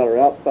these people that are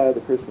outside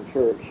the Christian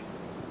church,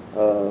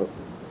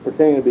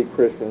 pretending to be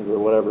Christians or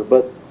whatever.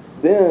 But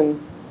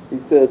then he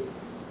says,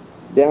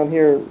 down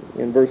here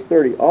in verse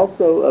 30,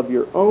 also of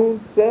your own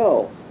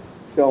self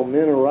shall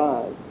men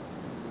arise.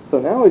 So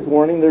now he's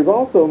warning there's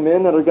also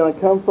men that are going to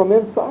come from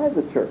inside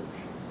the church,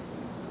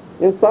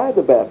 inside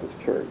the Baptist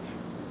church,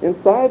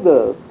 inside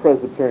the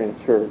Presbyterian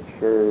church,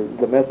 or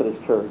the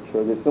Methodist church,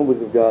 or the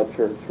Assemblies of God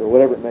church, or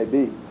whatever it may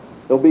be.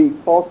 There'll be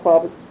false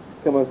prophets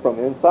coming from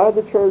inside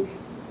the church,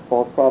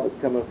 false prophets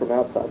coming from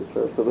outside the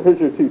church. So there's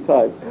your two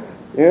types,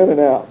 in and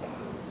out.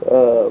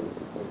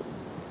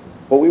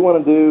 What we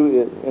want to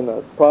do in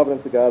the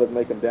providence of God is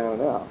make them down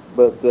and out.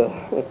 But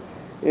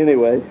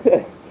anyway,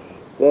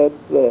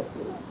 that's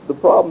the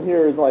problem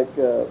here is like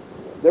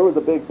there was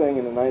a big thing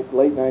in the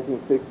late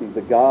 1960s,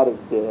 the God is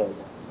dead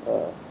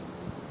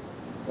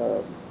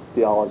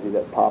theology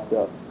that popped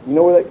up. You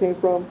know where that came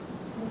from?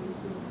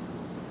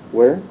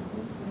 Where?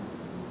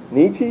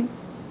 Nietzsche?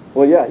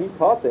 Well, yeah, he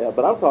taught that,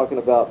 but I'm talking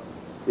about,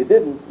 it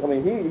didn't, I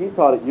mean, he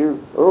taught it years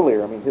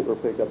earlier. I mean, Hitler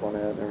picked up on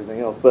that and everything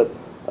else, but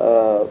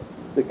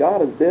the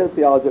God is dead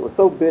theology, it was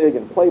so big,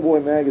 and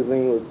Playboy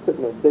magazine was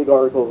putting big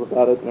articles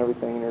about it and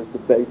everything, and there's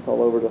debates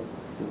all over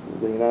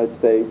the United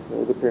States. It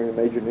was appearing in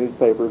major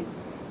newspapers.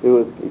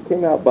 It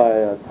came out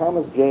by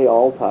Thomas J.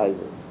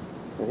 Altizer,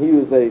 and he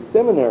was a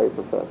seminary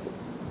professor.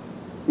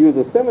 He was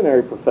a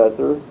seminary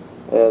professor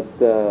at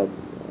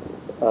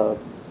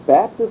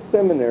Baptist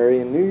Seminary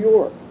in New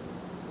York.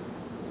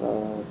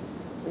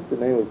 I think the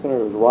name of the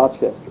seminary was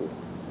Rochester.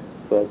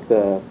 But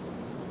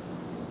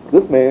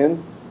this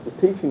man was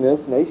teaching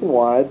this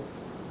nationwide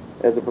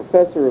as a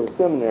professor of a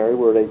seminary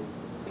where they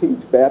teach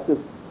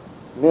Baptist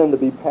men to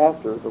be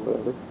pastors or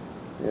whatever.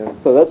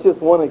 And so that's just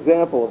one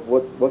example of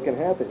what can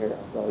happen here.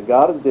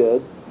 God is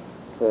dead,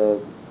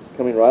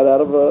 coming right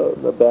out of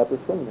the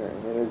Baptist seminary.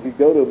 And as you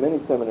go to many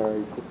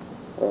seminaries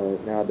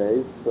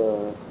nowadays,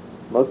 a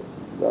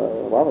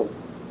lot of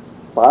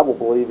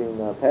Bible-believing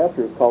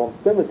pastors call them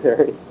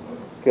cemeteries,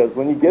 because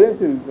when you get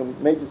into the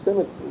major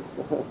cemeteries,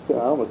 I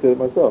almost did it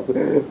myself,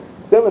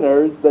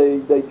 seminaries,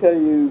 they tell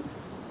you,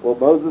 well,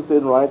 Moses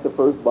didn't write the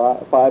first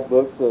 5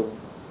 books of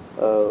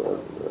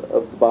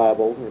the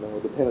Bible, you know,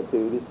 the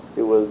Pentateuch.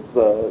 It was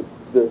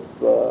this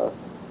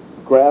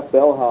Graf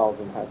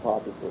Bellhausen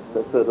hypothesis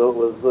that said it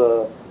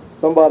was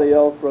somebody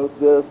else wrote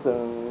this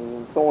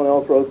and someone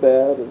else wrote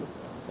that,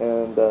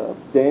 and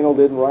Daniel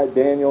didn't write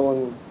Daniel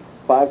in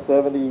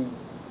 570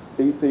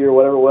 BC or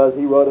whatever it was.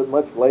 He wrote it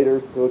much later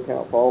to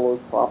account for all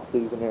those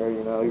prophecies in there.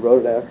 You know, he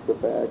wrote it after the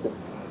fact.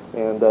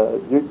 And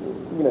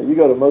you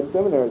go to most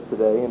seminaries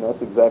today, and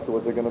that's exactly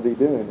what they're going to be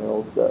doing.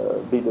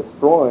 They'll be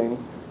destroying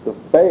the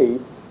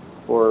faith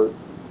or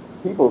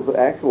people's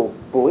actual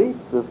belief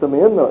system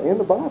in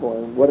the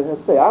Bible and what it has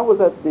to say. I was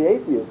at the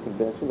Atheist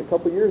Convention a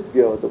couple years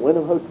ago at the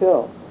Wyndham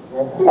Hotel.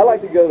 I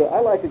like to go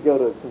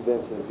to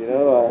conventions. You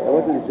know, I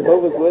went to the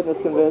Jehovah's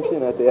Witness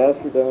convention at the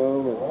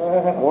Astrodome,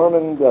 and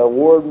Mormon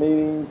ward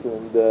meetings,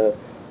 and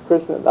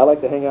Christian. I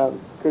like to hang out in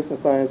Christian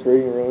Science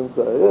reading rooms.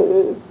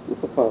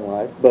 It's a fun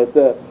life. But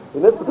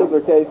in this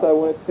particular case, I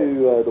went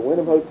to the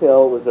Wyndham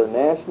Hotel. It was their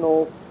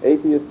national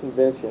atheist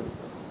convention.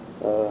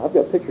 I've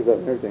got pictures of it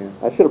and everything.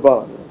 I should have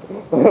brought them.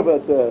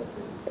 But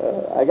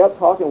I got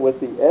talking with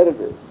the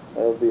editor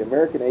of the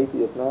American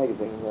Atheist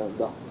magazine,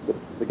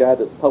 the guy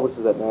that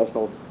publishes that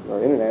national or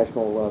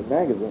international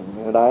magazine.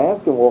 And I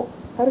asked him, well,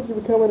 how did you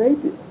become an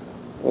atheist?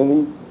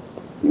 And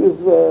he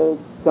was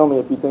telling me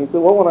a few things. He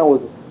said, well, when I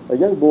was a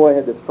young boy, I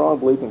had this strong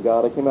belief in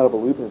God. I came out of a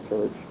Lutheran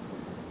church.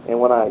 And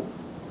when I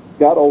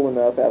got old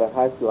enough out of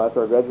high school,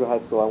 after I graduated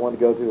high school, I wanted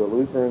to go to a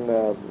Lutheran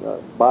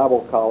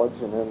Bible college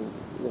and then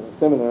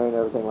seminary and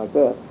everything like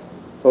that.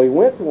 So he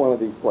went to one of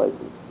these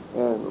places.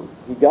 And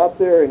he got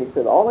there and he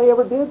said, all they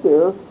ever did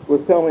there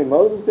was tell me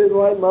Moses didn't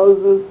write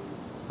Moses,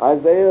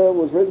 Isaiah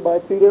was written by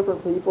 2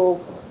 different people,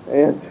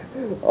 and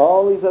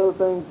all these other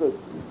things that,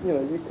 you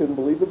know, you couldn't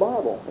believe the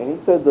Bible. And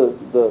he said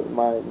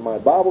my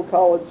Bible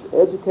college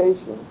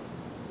education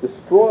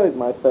destroyed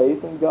my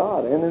faith in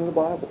God and in the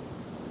Bible.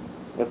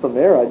 And from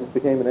there I just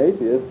became an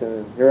atheist,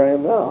 and here I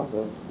am now,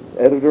 the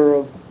editor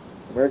of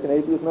American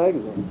Atheist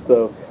magazine.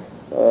 So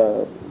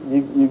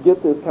you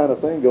get this kind of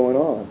thing going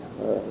on.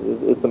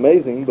 It's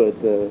amazing, but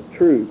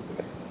true.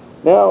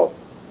 Now,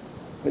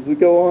 as we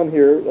go on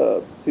here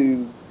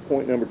to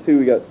point number 2,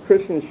 we got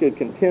Christians should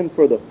contend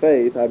for the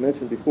faith. I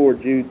mentioned before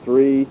Jude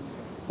 3,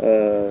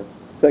 2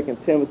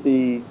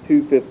 Timothy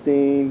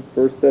 2:15,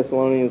 1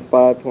 Thessalonians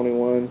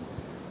 5:21.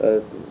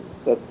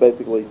 That's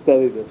basically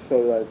study to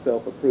show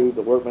thyself approved,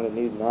 the workman that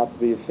needs not to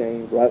be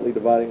ashamed, rightly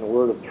dividing the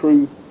word of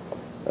truth.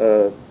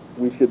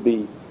 We should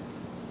be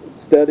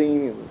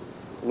studying and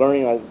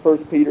learning. 1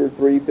 Peter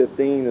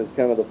 3:15 is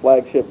kind of the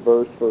flagship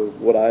verse for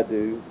what I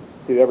do.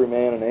 To every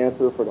man an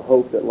answer for the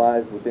hope that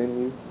lies within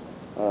you.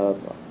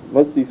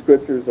 Most of these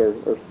scriptures are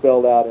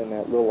spelled out in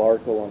that little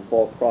article on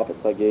false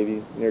prophets I gave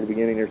you near the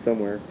beginning there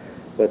somewhere.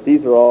 But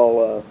these are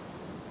all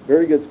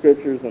very good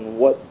scriptures, and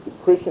what the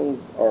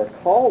Christians are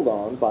called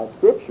on by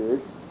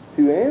scriptures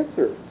to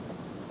answer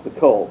the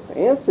cult,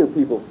 answer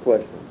people's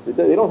questions.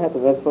 They don't have to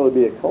necessarily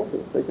be a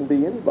cultist. They can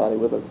be anybody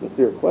with a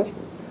sincere question.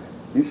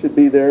 You should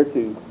be there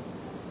to,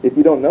 if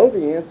you don't know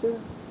the answer,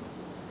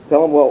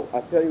 tell them, well,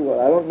 I tell you what,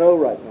 I don't know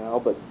right now,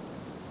 but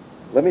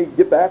let me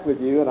get back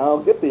with you and I'll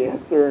get the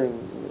answer.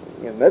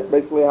 And that's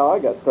basically how I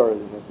got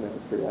started in this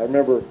ministry. I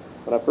remember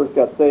when I first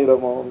got saved,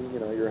 I'm on,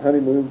 your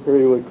honeymoon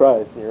period with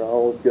Christ, and you're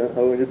all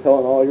gung-ho, and you're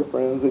telling all your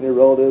friends and your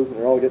relatives, and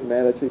they're all getting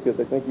mad at you because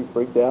they think you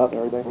freaked out and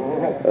everything.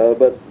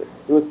 But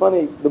it was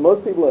funny, the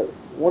most people that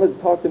wanted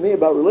to talk to me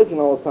about religion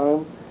all the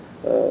time,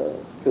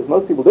 because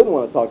most people didn't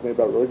want to talk to me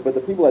about religion, but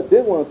the people that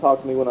did want to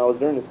talk to me when I was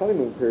during this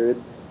honeymoon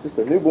period, just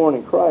a newborn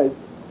in Christ,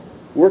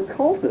 were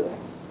cultists.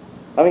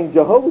 I mean,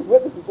 Jehovah's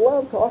Witnesses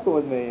loved talking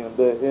with me,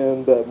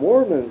 and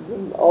Mormons,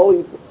 and all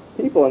these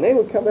people, and they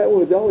would come out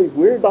with all these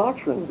weird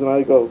doctrines, and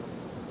I'd go,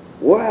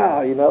 wow,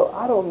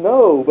 I don't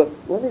know, but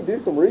let me do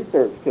some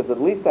research, because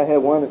at least I had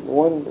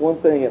one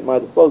thing at my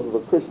disposal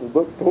of Christian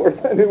bookstores.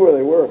 I knew where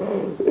they were,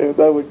 and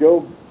I would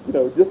go,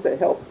 just to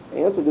help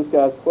answer this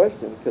guy's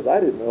questions, because I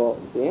didn't know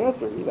the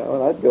answer,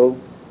 and I'd go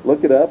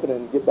look it up and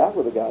then get back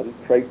with the guy,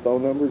 just trade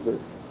phone numbers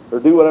or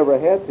do whatever I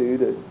had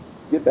to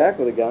get back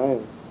with the guy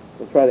and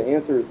try to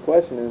answer his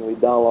question, and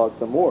we'd dialogue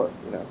some more,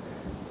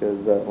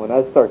 because when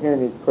I start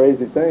hearing these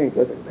crazy things,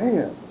 I think,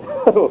 man,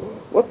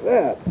 what's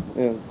that?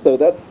 And so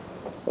that's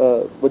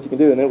what you can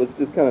do, and it was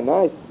just kind of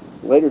nice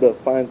later to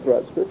find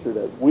throughout Scripture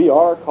that we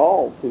are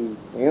called to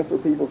answer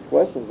people's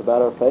questions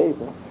about our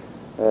faith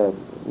and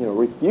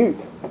refute,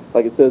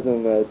 like it says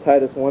in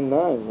Titus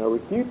 1:9,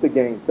 refute the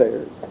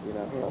gainsayers.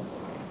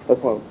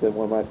 That's one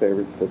of my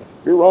favorites. But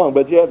you're wrong,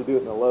 but you have to do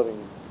it in a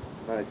loving,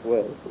 nice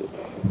way.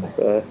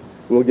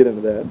 We'll get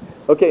into that.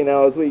 Okay,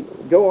 now as we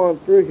go on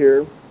through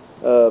here,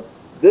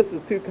 this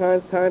is too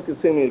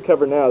time-consuming to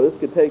cover now. This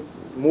could take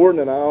more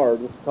than an hour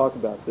just to talk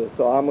about this,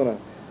 so I'm going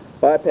to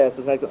bypass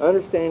this. Like,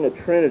 understanding the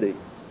Trinity.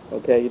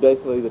 Okay,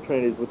 basically the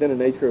Trinity is within the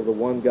nature of the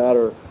one God,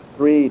 or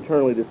three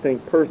eternally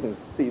distinct persons.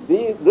 See,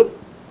 this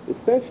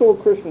essential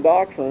Christian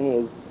doctrine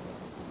is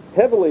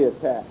heavily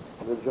attacked.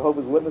 The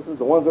Jehovah's Witnesses,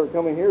 the ones that are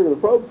coming here to the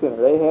Probe Center,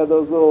 they have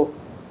those little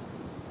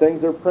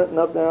things they're printing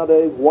up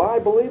nowadays. Why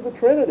believe the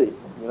Trinity?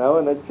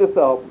 And it's just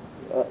a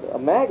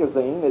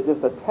magazine that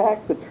just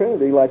attacks the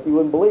Trinity like you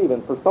wouldn't believe.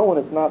 And for someone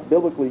that's not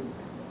biblically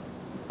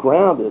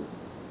grounded,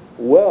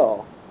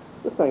 well,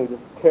 this thing would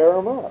just tear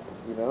them up,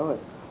 And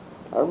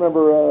I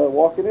remember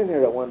walking in here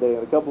that one day,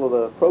 and a couple of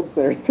the Probe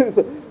Center students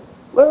said,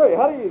 Larry,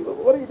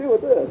 what do you do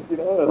with this?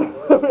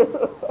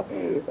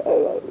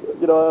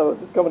 I was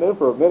just coming in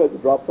for a minute to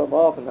drop something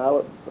off, and I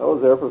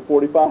was there for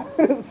 45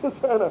 minutes just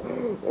trying to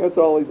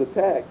answer all these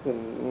attacks,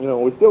 and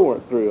we still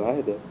weren't through. I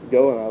had to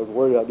go, and I was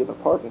worried about getting a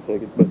parking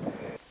ticket. But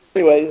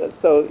anyway,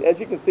 so as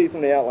you can see from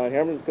the outline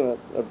here, I'm just going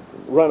to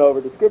run over.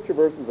 The Scripture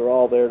verses are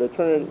all there. The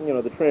Trinity,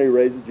 the Trinity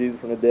raises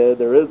Jesus from the dead.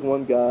 There is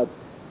one God.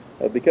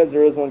 Because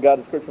there is one God,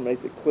 the Scripture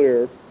makes it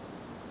clear.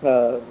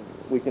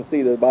 We can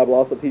see that the Bible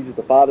also teaches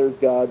the Father is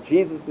God,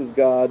 Jesus is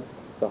God,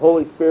 the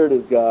Holy Spirit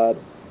is God,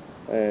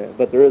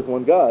 but there is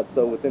one God.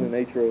 So within the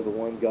nature of the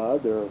one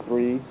God, there are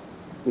three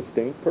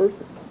distinct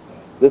persons.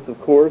 This, of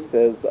course,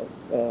 as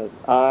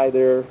I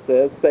there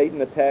says,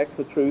 Satan attacks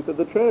the truth of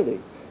the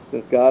Trinity.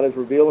 Since God has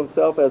revealed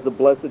himself as the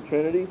blessed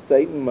Trinity,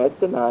 Satan must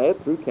deny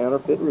it through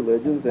counterfeit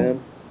religions and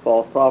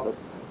false prophets.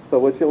 So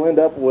what you'll end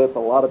up with a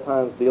lot of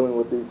times dealing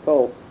with these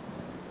cults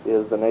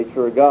is the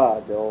nature of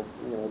God. The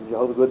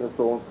Jehovah's Witnesses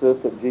will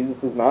insist that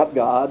Jesus is not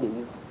God.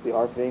 He's the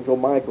Archangel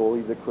Michael.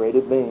 He's a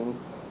created being.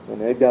 And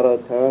they've got a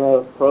ton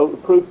of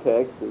proof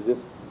texts. It's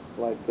just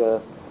like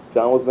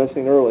John was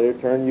mentioning earlier,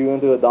 turn you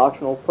into a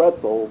doctrinal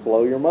pretzel,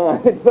 blow your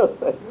mind.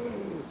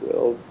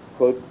 They'll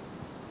quote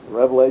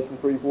Revelation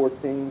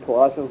 3:14,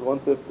 Colossians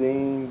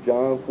 1:15,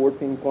 John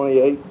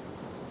 14:28.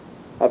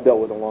 I've dealt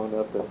with them long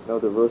enough to know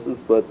their verses,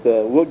 but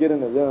we'll get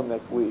into them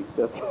next week.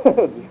 That's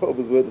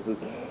Jehovah's Witnesses.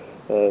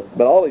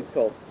 But all these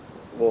cults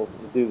will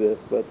do this.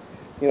 But,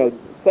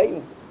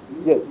 Satan's...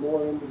 Get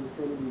more into the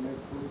Trinity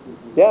next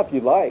week? Yeah, if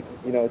you'd like.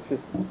 It's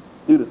just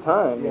due to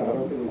time. Yeah, I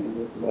don't think we can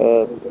listen to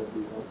that. That'd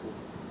be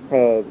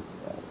helpful.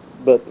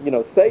 But,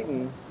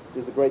 Satan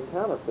is a great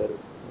counterfeiter.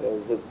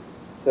 As it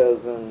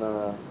says in,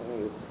 I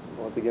think it's,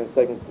 once again,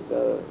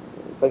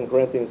 2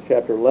 Corinthians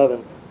chapter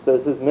 11,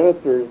 says his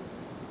ministers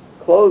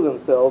clothe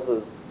themselves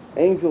as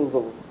angels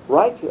of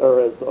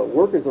or as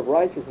workers of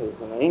righteousness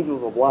and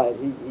angels of light.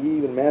 He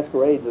even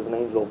masquerades as an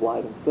angel of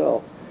light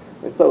himself.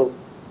 And so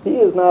he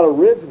is not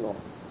original.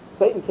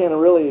 Satan can't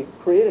really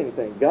create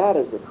anything. God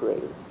is the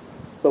creator.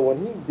 So when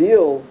he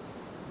deals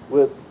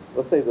with,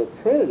 let's say, the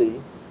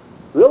Trinity,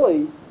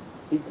 really,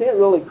 he can't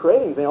really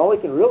create anything. All he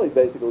can really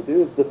basically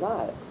do is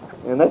deny it.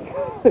 And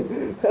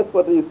that's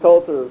what these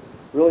cults are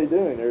really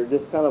doing. They're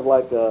just kind of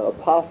like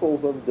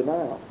apostles of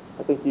denial.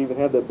 I think you even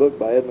have that book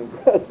by Edmund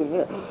Press in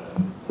there.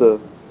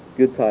 So,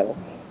 good title.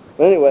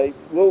 But anyway,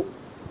 we'll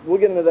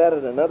get into that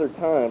at another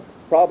time.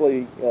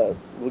 Probably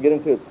we'll get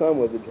into it some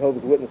with the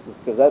Jehovah's Witnesses,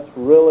 because that's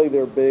really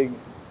their big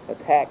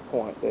attack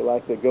point. They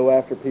like to go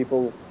after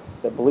people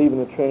that believe in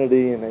the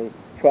Trinity, and they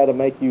try to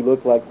make you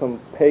look like some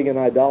pagan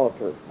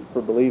idolater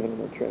for believing in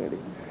the Trinity.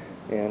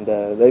 And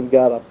they've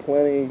got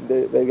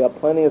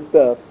plenty of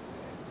stuff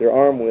they're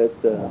armed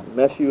with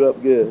mess you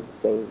up good.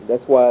 So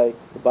that's why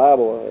the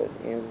Bible,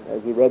 and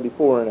as we read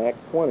before in Acts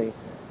 20,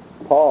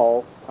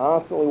 Paul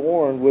constantly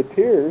warned with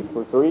tears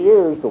for 3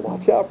 years to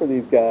watch out for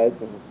these guys.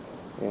 And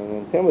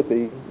in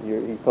Timothy,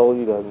 he told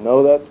you to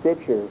know that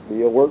Scripture,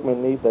 be a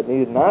workman that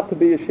needed not to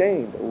be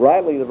ashamed,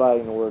 rightly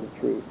dividing the word of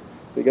truth.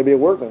 So you got to be a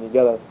workman. You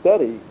got to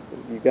study.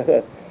 You got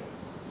to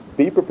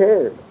be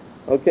prepared.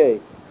 Okay,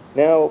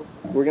 now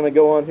we're going to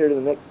go on here to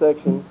the next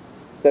section,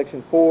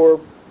 section 4.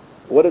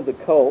 What is a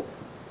cult?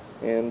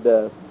 And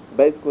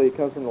basically, it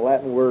comes from the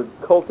Latin word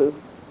cultus,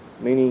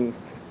 meaning,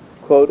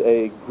 quote,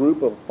 a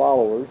group of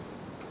followers.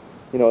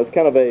 You know, it's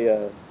kind of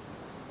a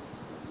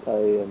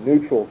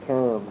neutral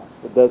term.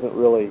 It doesn't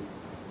really,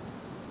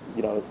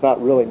 you know, it's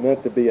not really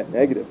meant to be a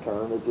negative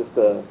term. It's just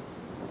a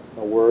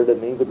word that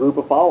means a group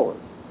of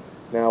followers.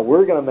 Now,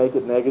 we're going to make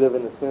it negative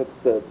in the sense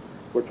that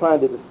we're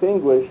trying to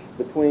distinguish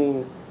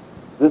between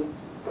this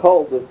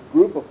cult, this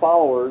group of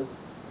followers,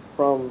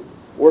 from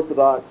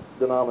Orthodox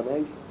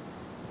denomination.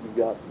 You've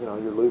got, you know,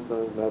 your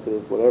Lutherans,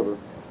 Methodists, whatever.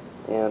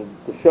 And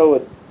to show a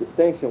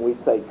distinction, we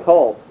say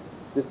cult.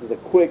 This is a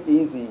quick,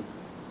 easy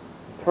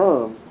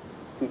term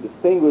to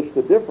distinguish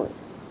the difference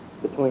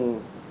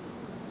between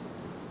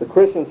the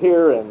Christians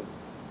here and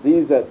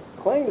these that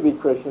claim to be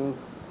Christians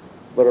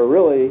but are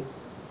really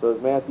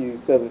those Matthew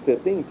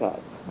 7:15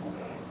 types.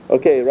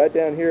 Okay, right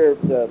down here,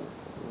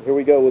 here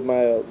we go with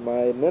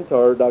my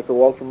mentor, Dr.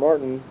 Walter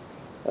Martin.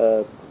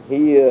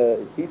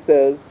 He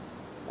says,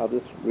 I'll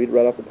just read it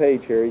right off the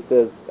page here. He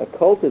says, a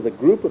cult is a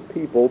group of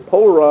people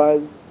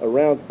polarized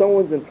around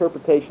someone's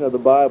interpretation of the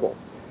Bible.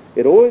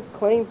 It always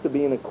claims to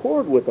be in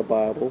accord with the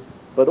Bible,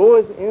 but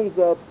always ends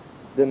up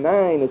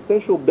denying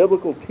essential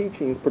biblical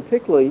teachings,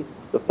 particularly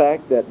the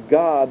fact that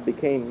God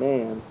became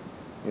man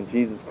in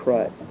Jesus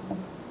Christ.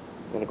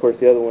 And of course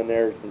the other one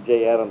there is from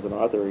J. Adams, an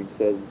author. He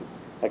says,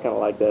 I kind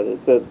of like that.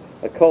 It says,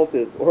 a cult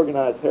is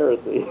organized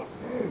heresy,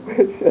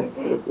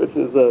 which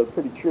is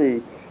pretty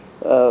true.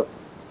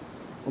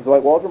 It's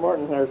like Walter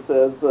Martin here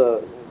says,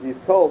 these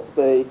cults,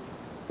 they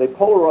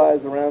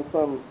polarize around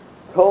some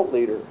cult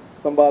leader.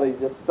 Somebody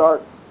just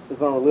starts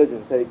his own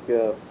religion. Take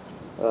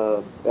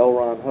L.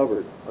 Ron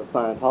Hubbard of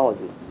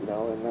Scientology. You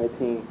know, in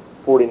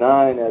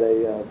 1949 at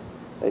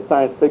a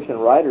science fiction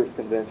writers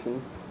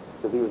convention,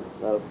 because he was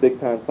a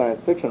big-time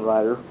science fiction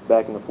writer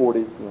back in the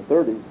 40s and the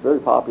 30s, very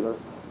popular.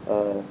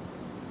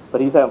 But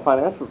he's having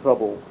financial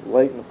trouble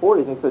late in the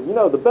 40s, and he said, you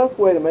know, the best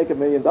way to make $1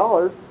 million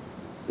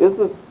is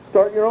to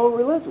start your own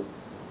religion.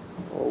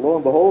 Well, lo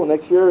and behold,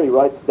 next year he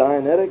writes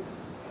Dianetics,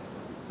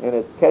 and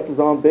it catches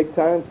on big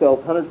time,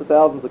 sells hundreds of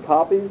thousands of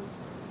copies,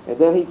 and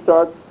then he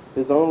starts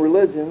his own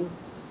religion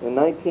in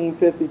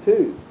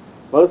 1952.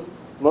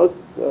 Most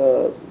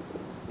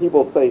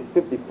people say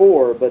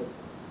 54, but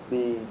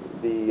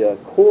the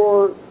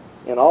core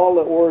and all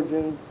the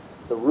origins,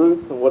 the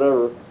roots and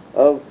whatever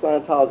of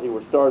Scientology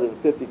were started in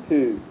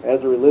 52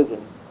 as a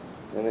religion,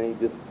 and then he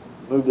just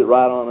moved it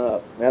right on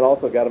up. And that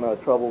also got him out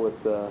of trouble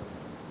with the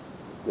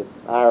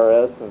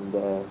IRS and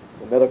the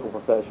medical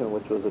profession,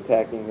 which was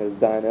attacking his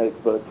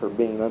Dianetics book for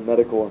being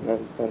unmedical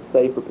and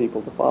unsafe for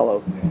people to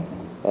follow.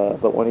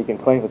 But when he can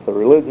claim it's a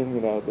religion, you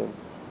know, then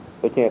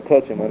they can't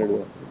touch him under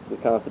the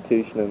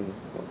Constitution and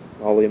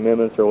all the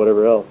amendments or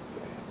whatever else.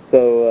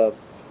 So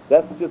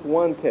that's just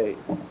one case.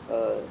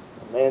 A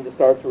man just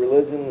starts a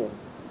religion,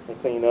 and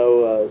so you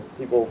know,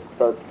 people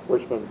start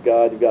worshiping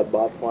God. You've got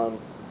Bhagwan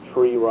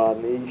Sri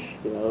Radnish.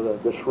 You know,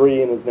 the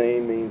Sri in his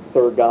name means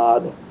Sir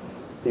God.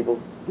 People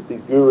get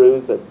these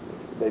gurus that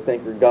they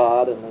think are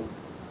God, and they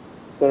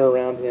center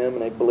around him,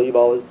 and they believe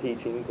all his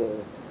teachings.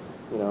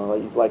 You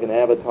know, he's like an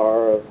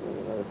avatar of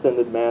an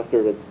ascended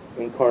master that's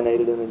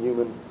incarnated in a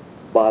human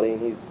body,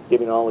 and he's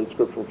giving all these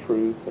scriptural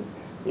truths. And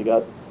you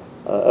got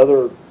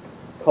other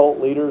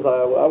cult leaders.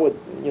 I would,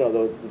 you know,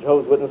 the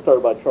Jehovah's Witness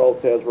started by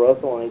Charles Taze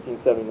Russell in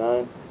 1879.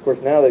 Of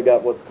course, now they've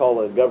got what's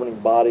called a governing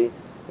body,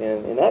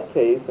 and in that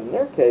case, in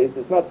their case,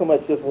 it's not so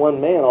much just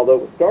one man, although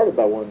it was started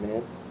by one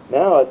man.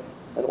 Now it's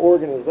an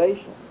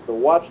organization, the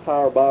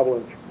Watchtower Bible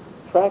and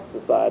Tract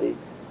Society.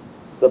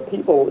 The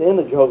people in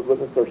the Jehovah's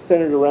Witness are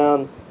centered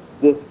around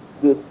this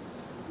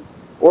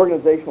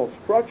organizational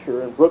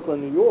structure in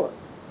Brooklyn, New York.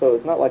 So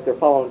it's not like they're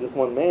following just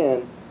one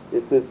man.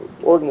 It's this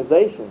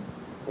organization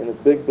in this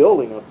big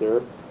building up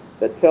there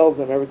that tells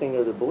them everything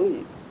they're to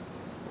believe.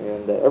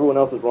 And everyone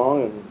else is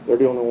wrong, and they're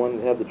the only one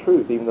that have the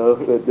truth, even though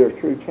their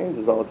truth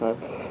changes all the time.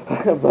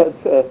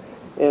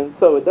 And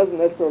so it doesn't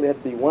necessarily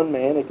have to be one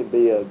man. It could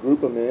be a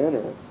group of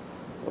men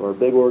or a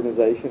big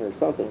organization or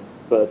something.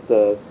 But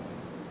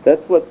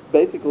that's what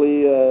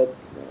basically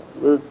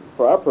we're,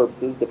 for our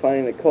purposes,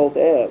 defining a cult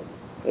as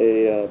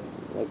a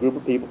group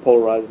of people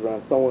polarized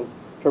around someone's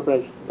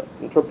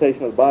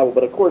interpretation of the Bible.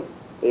 But of course,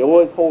 they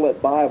always hold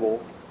that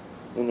Bible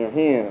in their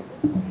hand.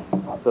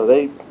 So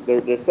they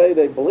say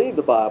they believe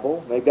the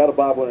Bible, they've got a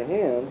Bible in their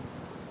hand,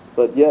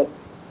 but yet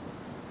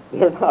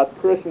they're not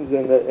Christians,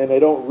 and they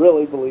don't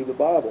really believe the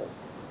Bible.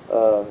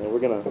 And we're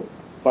going to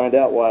find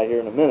out why here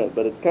in a minute.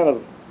 But it's kind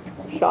of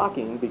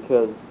shocking,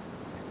 because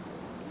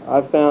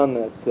I've found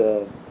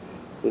that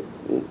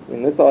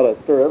And this ought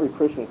to stir every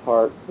Christian's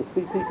heart to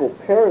see people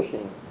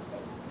perishing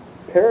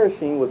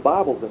with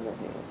Bibles in their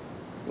hands.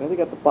 You know, they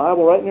got the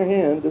Bible right in their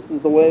hand. This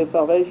is the way of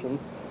salvation.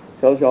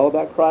 Tells you all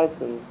about Christ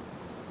and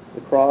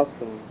the cross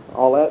and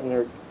all that,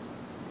 and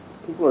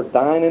people are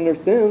dying in their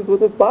sins with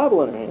this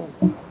Bible in their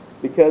hand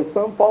because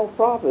some false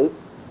prophet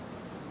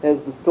has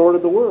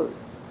distorted the Word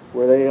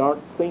where they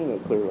aren't seeing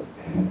it clearly.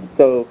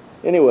 So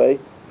anyway,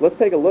 let's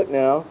take a look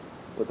now,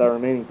 with our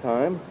remaining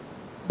time,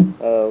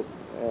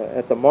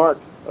 at the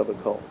marks of a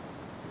cult.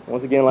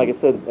 Once again, like I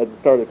said at the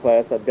start of the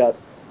class, I've got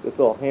this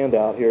little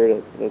handout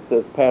here that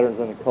says patterns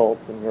in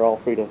occults, and you're all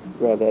free to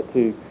grab that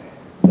too.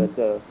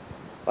 But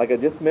like I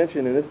just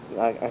mentioned, and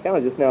I kind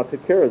of just now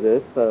took care of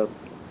this.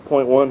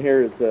 Point one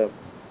here is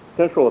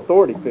central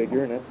authority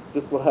figure, and that's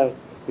just what I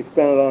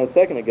expounded on a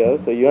second ago,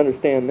 so you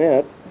understand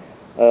that.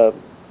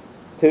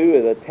 Two,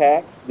 it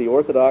attacks the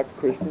Orthodox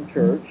Christian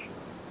Church.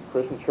 The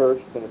Christian Church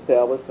has been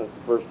established since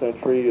the 1st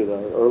century.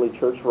 The early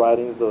church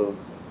writings of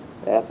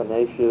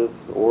Athanasius,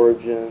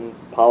 Origen,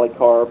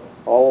 Polycarp,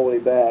 all the way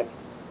back.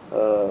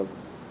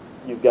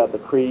 You've got the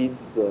creeds,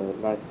 the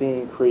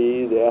Nicene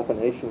Creed, the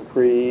Athanasian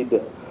Creed,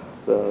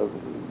 the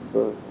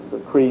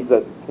creeds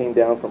that came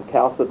down from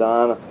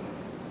Chalcedon.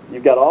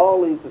 You've got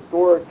all these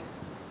historic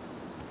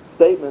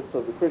statements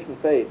of the Christian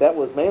faith. That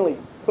was mainly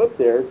put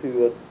there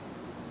to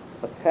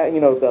attack,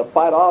 to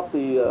fight off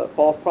the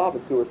false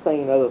prophets who were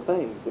saying other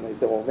things. And they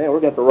said, well, man,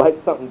 we're going to have to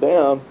write something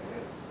down.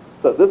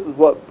 So this is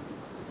what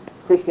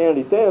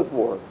Christianity stands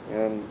for.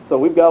 And so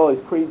we've got all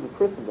these creeds of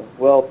Christendom.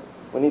 Well,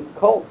 when these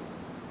cults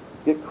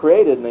get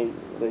created and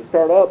they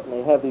start up and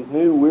they have these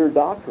new weird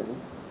doctrines,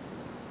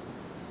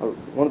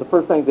 one of the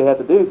first things they have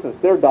to do, since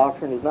their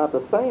doctrine is not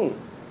the same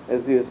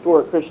as the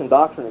historic Christian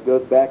doctrine that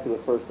goes back to the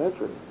 1st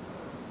century,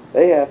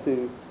 they have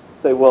to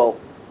say, well,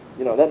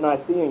 that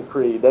Nicene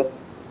Creed, that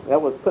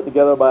was put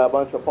together by a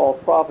bunch of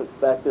false prophets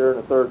back there in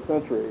the 3rd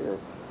century,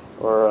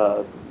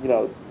 or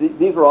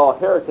these were all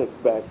heretics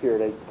back here.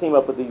 They came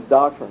up with these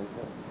doctrines,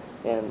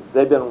 and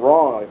they've been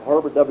wrong. Like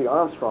Herbert W.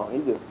 Armstrong,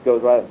 he just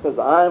goes right and says,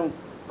 I'm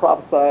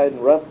prophesied in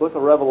the book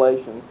of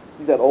Revelation.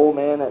 He's that old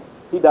man that,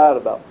 he died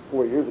about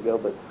 4 years ago,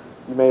 but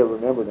you may have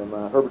remembered him.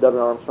 Herbert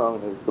W.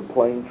 Armstrong is the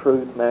Plain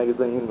Truth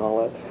magazine and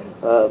all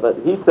that. But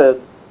he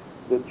said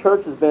the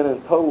church has been in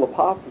total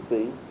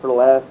apostasy for the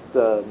last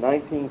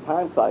 19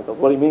 time cycles.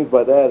 What he means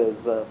by that is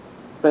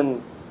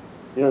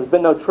there's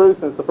been no truth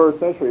since the 1st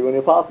century when the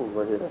apostles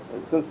were here.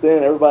 And since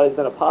then, everybody's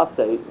been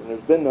apostate, and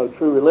there's been no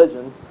true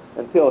religion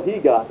until he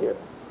got here.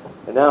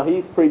 And now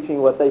he's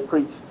preaching what they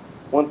preached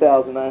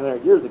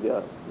 1,900 years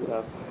ago.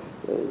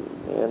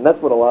 And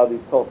that's what a lot of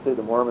these cults do.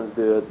 The Mormons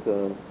do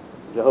it.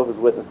 Jehovah's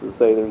Witnesses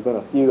say there's been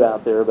a few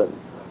out there, but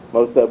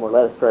most of them were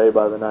led astray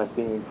by the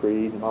Nicene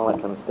Creed and all that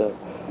kind of stuff.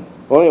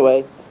 Well,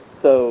 anyway,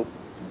 so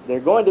they're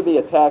going to be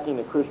attacking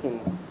the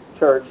Christian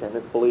church and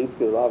its beliefs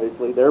because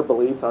obviously their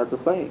beliefs aren't the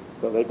same.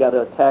 So they've got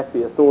to attack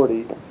the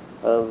authority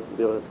of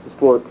the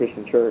historic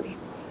Christian church.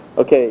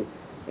 Okay,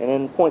 and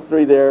then point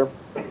 3 there,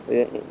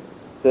 it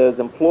says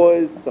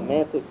employs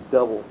semantic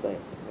double think.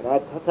 And I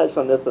touched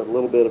on this a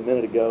little bit a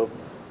minute ago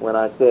when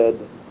I said,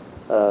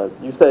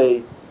 you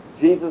say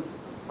Jesus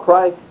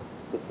Christ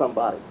to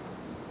somebody.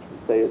 You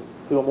say it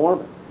to a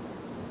Mormon.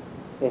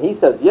 And he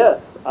says,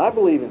 yes, I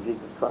believe in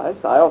Jesus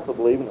Christ. I also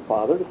believe in the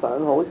Father, the Son,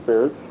 and the Holy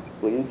Spirit.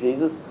 I believe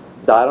Jesus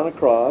died on a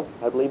cross.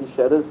 I believe he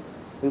shed his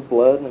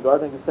blood in the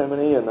Garden of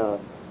Gethsemane, and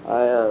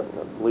I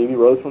believe he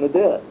rose from the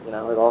dead. It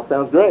all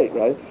sounds great,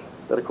 right?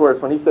 But of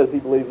course, when he says he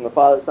believes in the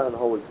Father, Son, and the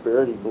Holy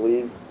Spirit, he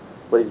believes,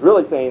 what he's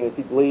really saying is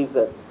he believes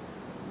that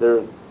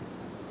there's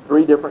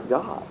 3 different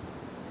gods.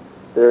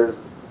 There's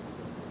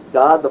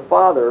God the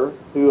Father,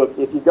 who,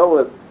 if you go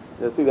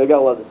with, see, they got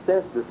a lot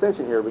of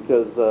dissension here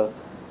because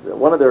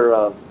one of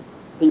their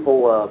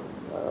people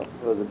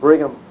was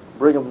Brigham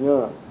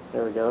Young.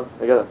 There we go.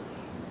 They got a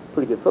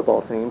pretty good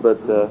football team, but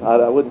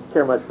I wouldn't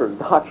care much for his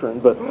doctrine.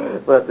 But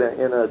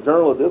in a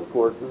Journal of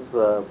Discourses,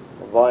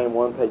 Volume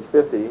 1, page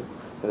 50, and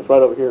it's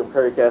right over here in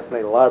Perry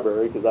Castaneda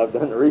Library because I've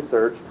done the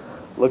research,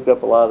 looked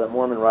up a lot of the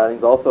Mormon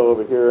writings. Also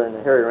over here in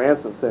the Harry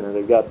Ransom Center,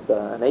 they've got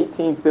an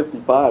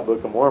 1855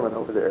 Book of Mormon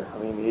over there. I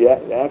mean, the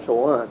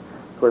actual one.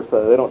 Of course,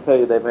 they don't tell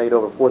you they've made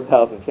over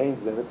 4,000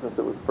 changes in it since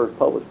it was first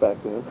published back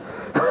then.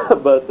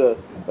 But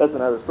that's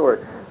another story.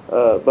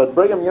 But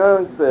Brigham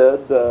Young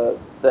said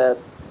that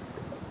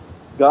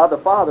God the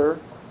Father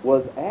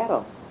was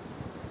Adam.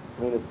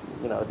 I mean, if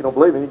you don't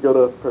believe me, you go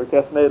to Perry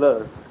Castaneda.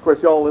 Of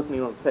course, y'all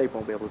listening on the tape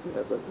won't be able to see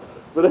that.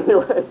 But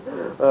anyway,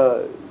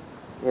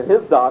 in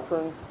his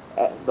doctrine,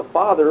 the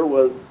Father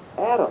was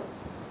Adam,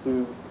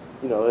 who,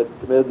 had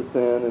committed the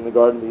sin in the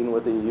Garden of Eden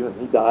with Eve, and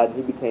he died, and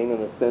he became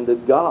an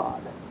ascended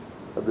God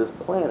of this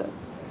planet.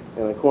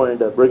 And according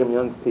to Brigham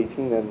Young's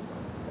teaching, then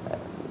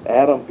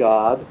Adam,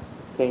 God,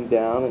 came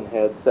down and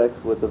had sex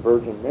with the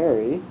Virgin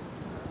Mary,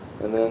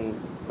 and then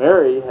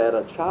Mary had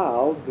a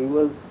child who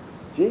was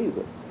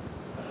Jesus,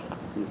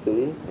 you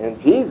see.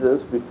 And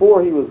Jesus,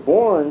 before he was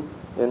born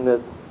in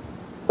this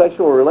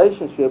sexual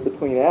relationship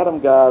between Adam,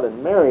 God,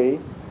 and Mary,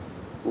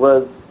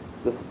 was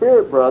the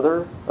spirit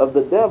brother of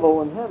the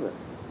devil in heaven.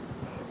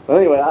 Well,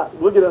 anyway,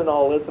 we'll get into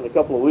all this in a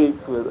couple of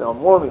weeks on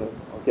Mormonism,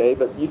 okay?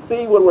 But you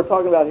see what we're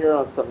talking about here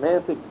on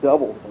semantic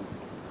double think.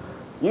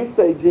 You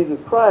say Jesus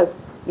Christ,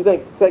 you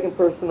think second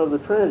person of the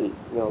Trinity,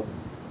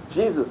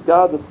 Jesus,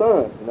 God the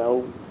Son,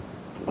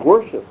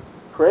 worship,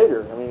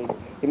 creator. I mean,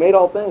 he made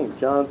all things,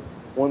 John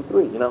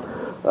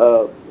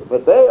 1:3,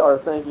 but they are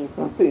thinking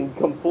something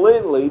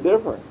completely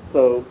different.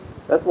 So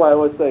that's why I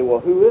always say, well,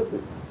 who is he?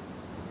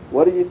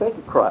 What do you think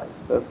of Christ?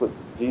 That's what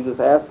Jesus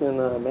asked in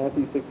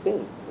Matthew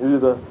 16. Who do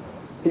the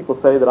people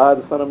say that I,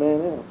 the Son of Man,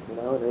 am?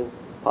 And the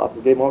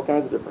apostles gave him all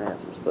kinds of different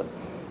answers.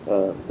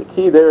 But the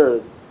key there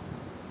is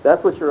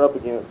that's what you're up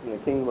against in the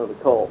kingdom of the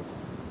cult.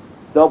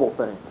 Double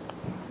think.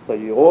 So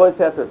you always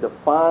have to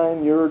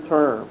define your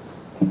terms.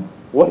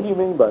 What do you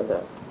mean by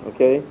that?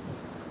 Okay?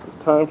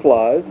 As time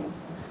flies,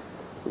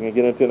 we're going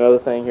to get into another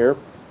thing here.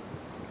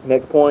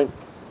 Next point,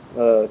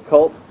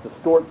 cults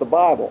distort the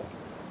Bible.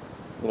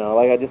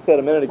 Like I just said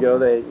a minute ago,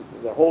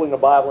 they're holding the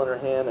Bible in their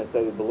hand. They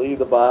say they believe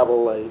the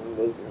Bible.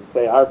 They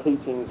say our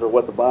teachings are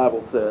what the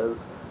Bible says.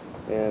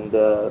 And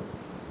the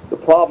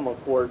problem,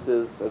 of course,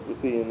 is, as we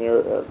see in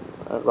there,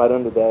 right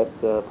under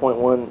that, point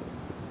 1,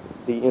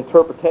 the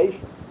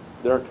interpretation.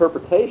 Their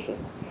interpretation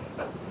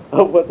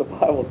of what the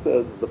Bible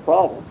says is the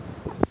problem.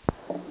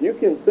 You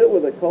can sit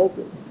with a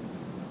cultist,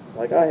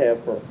 like I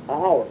have for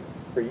hours,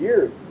 for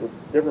years,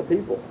 with different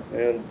people,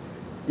 and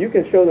you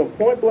can show them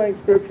point-blank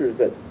scriptures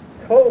that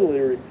totally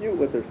refute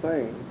what they're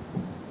saying,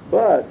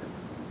 but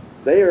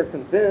they are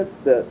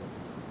convinced that,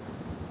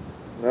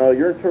 no,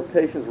 your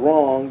interpretation's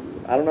wrong.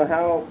 I don't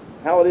know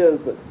how it is,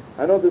 but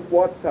I know this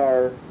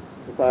Watchtower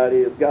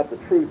society has got the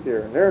truth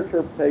here, and their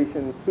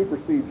interpretation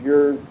supersedes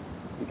yours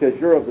because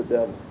you're of the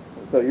devil.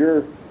 And so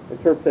your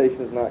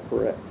interpretation is not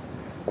correct.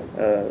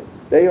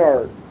 They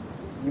are,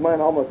 you might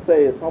almost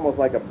say, it's almost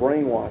like a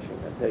brainwashing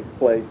that takes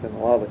place in a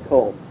lot of the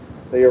cults.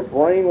 They are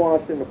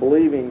brainwashed into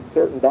believing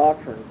certain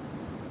doctrines,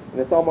 and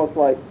it's almost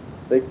like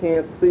they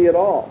can't see at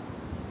all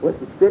what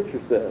the Scripture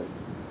says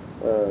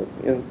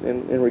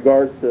in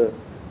regards to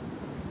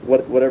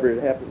whatever you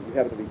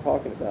happen to be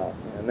talking about.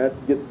 And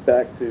that gets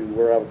back to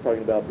where I was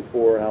talking about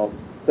before, how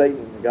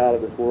Satan, the god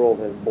of this world,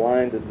 has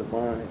blinded the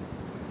mind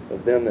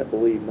of them that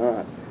believe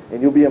not.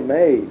 And you'll be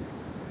amazed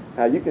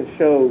how you can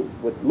show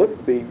what looks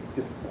to be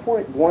just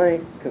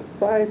point-blank,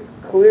 concise,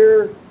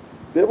 clear,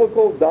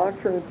 biblical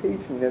doctrine and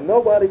teaching that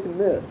nobody can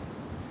miss.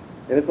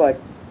 And it's like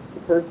the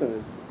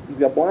person he's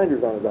got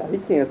blinders on his eye. He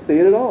can't see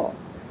it at all.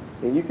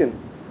 And you can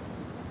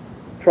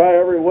try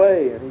every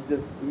way, and he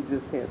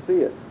just can't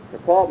see it. The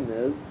problem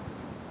is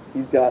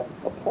he's got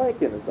a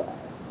plank in his eye.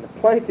 And the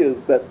plank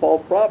is that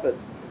false prophet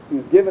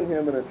who's given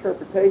him an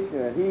interpretation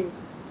that he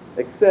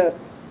accepts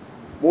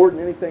more than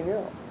anything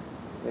else.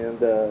 And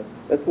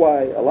that's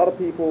why a lot of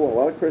people, a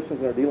lot of Christians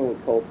that are dealing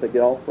with cults, they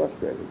get all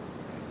frustrated.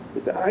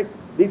 They say,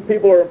 these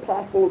people are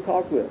impossible to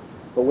talk with.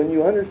 But when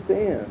you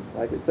understand,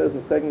 like it says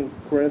in 1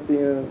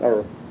 Corinthians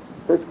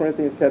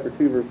chapter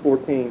 2, verse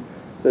 14, it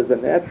says, the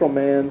natural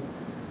man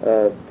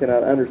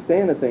cannot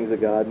understand the things of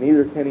God,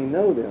 neither can he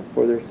know them,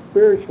 for they're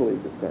spiritually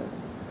discerned.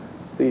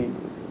 See,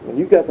 when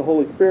you've got the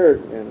Holy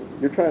Spirit and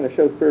you're trying to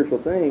show spiritual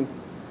things,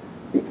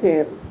 you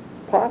can't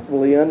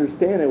possibly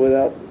understand it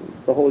without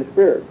the Holy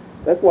Spirit.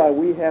 That's why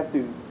we have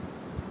to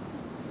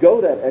go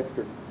that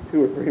extra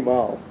 2 or 3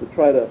 miles to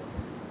try to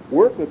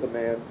work with the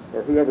man,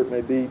 or whoever it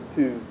may be,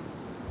 to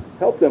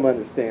help them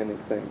understand these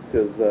things.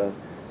 Because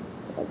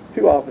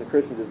too often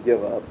Christians just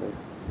give up.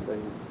 They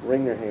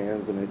wring their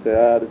hands and they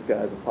say, this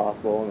guy's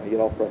impossible, and they get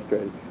all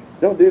frustrated.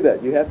 Don't do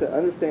that. You have to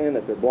understand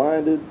that they're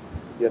blinded.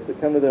 You have to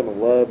come to them in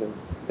love and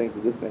things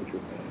of this nature.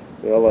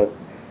 Well,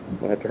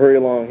 we'll have to hurry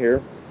along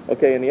here.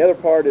 Okay, and the other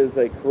part is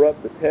they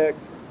corrupt the text.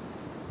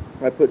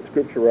 I put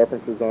scripture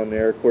references on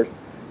there. Of course,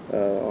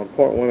 on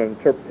part 1 on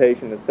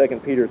interpretation, the 2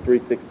 Peter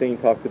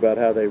 3:16 talks about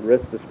how they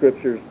risk the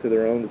scriptures to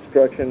their own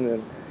destruction,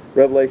 and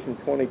Revelation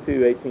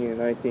 22:18 and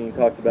 19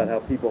 talks about how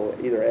people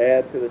either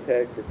add to the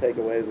text or take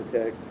away the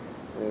text.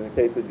 And in the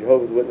case of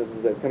Jehovah's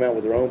Witnesses, they come out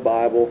with their own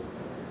Bible,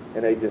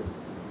 and they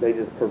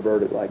just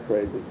pervert it like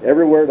crazy.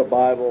 Everywhere the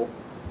Bible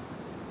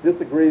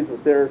disagrees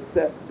with their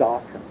set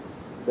doctrine,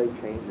 they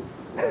change it.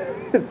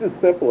 It's as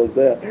simple as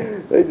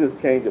that. They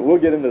just change it. We'll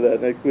get into that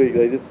next week.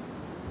 They just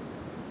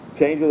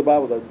change the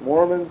Bible. The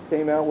Mormons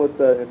came out with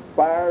the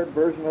inspired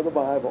version of the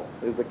Bible.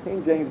 It was the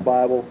King James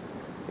Bible,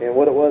 and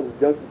what it was is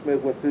Joseph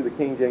Smith went through the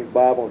King James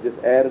Bible and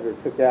just added or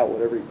took out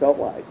whatever he felt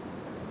like.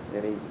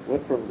 And he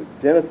went from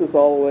Genesis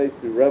all the way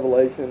through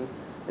Revelation,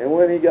 and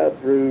when he got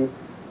through,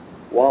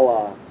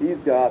 voila, he's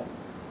got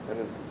an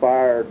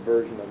inspired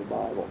version of the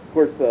Bible. Of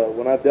course,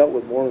 when I've dealt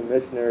with Mormon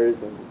missionaries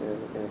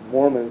and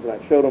Mormons, and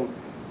I showed them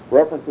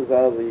references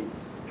out of the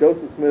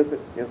Joseph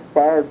Smith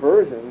inspired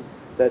version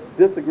that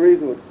disagrees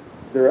with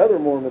their other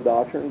Mormon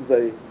doctrines,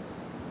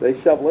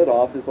 they shovel it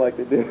off just like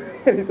they do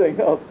anything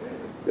else.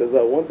 Because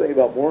one thing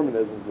about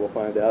Mormonism, we'll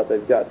find out,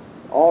 they've got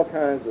all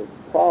kinds of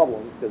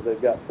problems because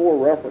they've got 4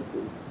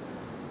 references,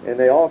 and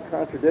they all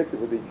contradict it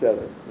with each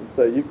other. And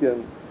so you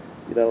can,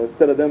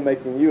 instead of them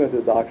making you into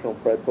a doctrinal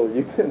pretzel,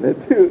 you can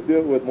do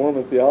it with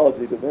Mormon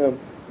theology to them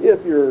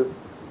if you're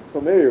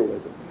familiar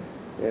with it.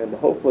 And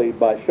hopefully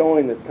by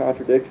showing this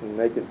contradiction,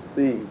 they can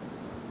see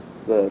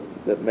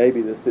that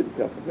maybe this didn't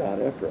come from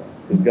God after all,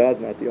 because God's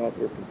not the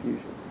author of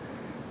confusion.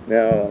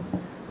 Now,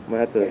 I'm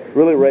going to have to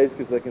really raise,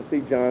 because I can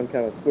see John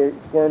kind of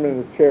squirming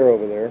in his chair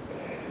over there.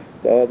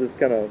 So I'll just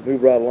kind of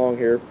move right along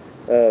here.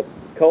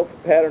 Cult's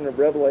pattern of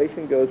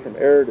revelation goes from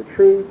error to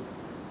truth.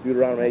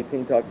 Deuteronomy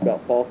 18 talks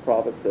about false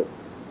prophets that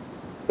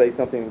say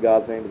something in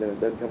God's name, but then it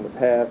doesn't come to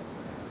pass.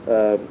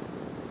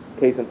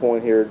 Case in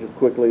point here, just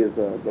quickly, is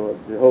the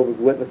Jehovah's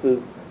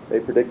Witnesses. They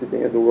predicted the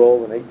end of the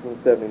world in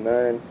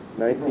 1879,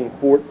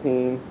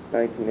 1914,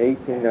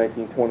 1918,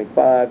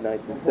 1925,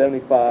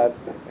 1975,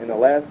 and the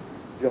last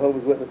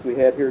Jehovah's Witness we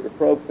had here at the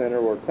Probe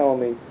Center were telling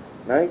me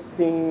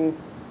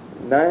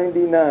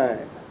 1999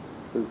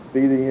 would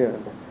be the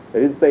end.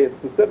 They didn't say it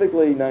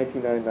specifically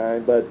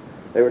 1999, but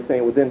they were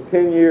saying within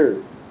 10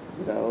 years,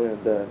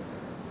 and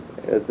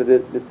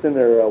it's in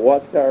their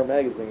Watchtower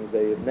magazine.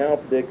 They are now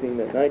predicting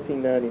that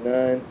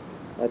 1999,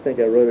 I think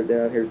I wrote it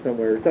down here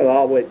somewhere, so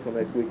I'll wait till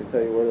next week and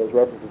tell you where those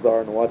references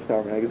are in the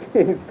Watchtower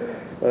magazine.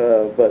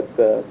 But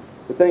the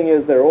thing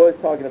is, they're always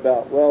talking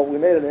about, well, we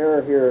made an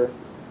error here,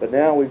 but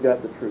now we've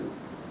got the truth.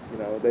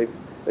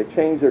 They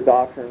changed their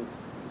doctrines.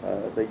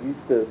 They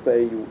used to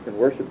say you can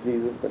worship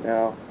Jesus, but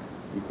now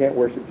you can't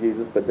worship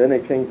Jesus. But then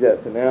they changed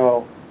that to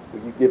now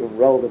you give him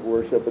relative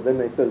worship. But then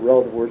they said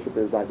relative worship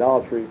is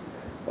idolatry.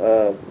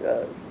 So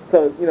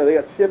they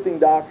got shifting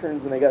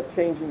doctrines and they got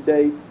changing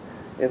dates.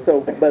 And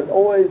so, but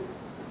always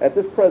at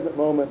this present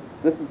moment,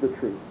 this is the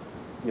truth.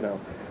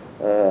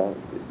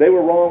 They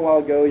were wrong a while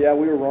ago. Yeah,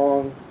 we were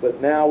wrong, but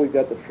now we've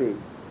got the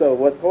truth. So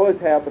what's always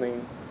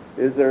happening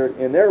is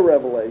in their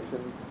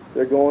revelation,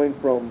 they're going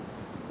from,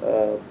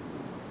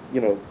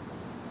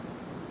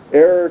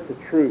 error to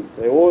truth.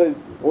 They always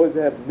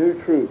have new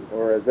truth,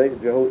 or as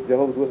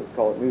Jehovah's Witnesses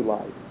call it, new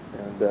light.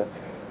 And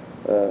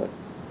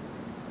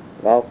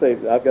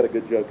I've got a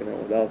good joke in that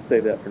one. I'll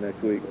save that for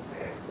next week.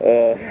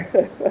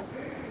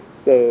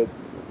 So,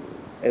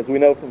 as we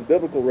know from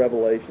biblical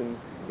revelation,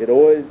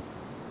 the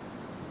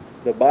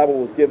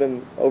Bible was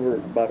given over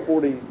by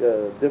 40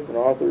 different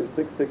authors,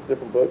 six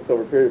different books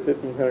over a period of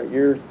 1,500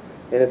 years,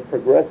 and it's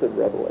progressive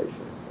revelation.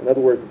 In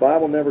other words, the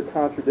Bible never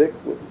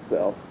contradicts with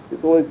itself.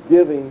 It's always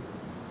giving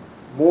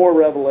more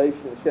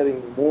revelation,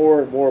 shedding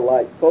more and more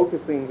light,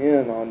 focusing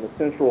in on the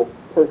central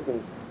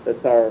person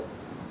that's our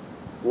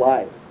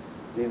life,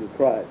 Jesus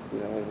Christ.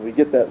 And we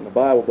get that in the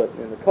Bible, but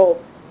in the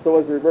cult, it's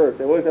always the reverse.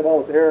 They always have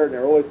all this error, and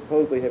they're always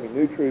supposedly having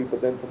new truth,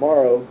 but then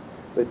tomorrow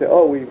they say,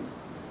 oh, we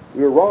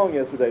were wrong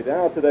yesterday.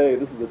 Now today,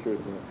 this is the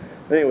truth.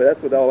 Anyway,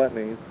 that's what all that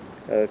means.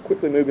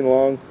 Quickly moving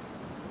along,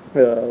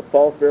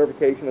 false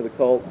verification of the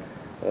cult.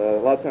 A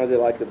lot of times they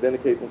like to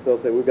vindicate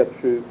themselves, say we've got the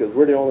truth because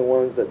we're the only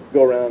ones that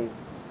go around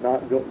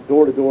not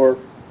door to door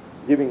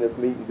giving this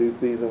meat in due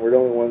season. We're the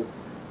only ones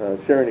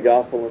sharing the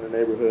gospel in the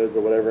neighborhoods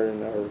or whatever,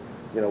 and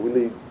we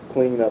lead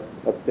clean,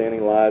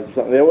 upstanding lives or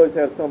something. They always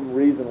have some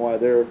reason why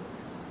they're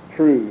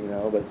true,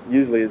 but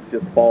usually it's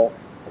just false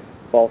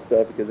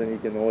stuff, because then you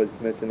can always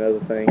mention other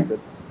things that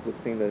would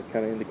seem to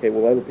kind of indicate,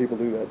 well, other people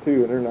do that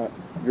too, and they're not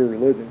your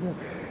religion.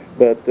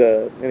 But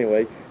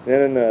anyway,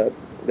 then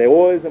they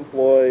always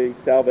employ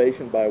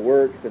salvation by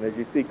works, and as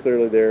you see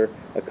clearly there,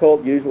 a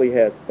cult usually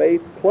has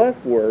faith plus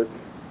works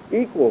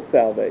equals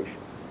salvation,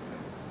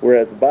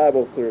 whereas the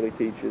Bible clearly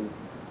teaches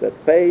that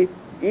faith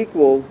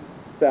equals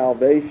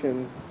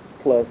salvation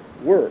plus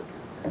works.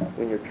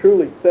 When you're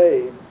truly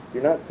saved,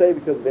 you're not saved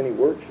because of any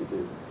works you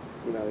do.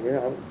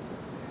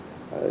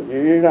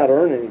 You're not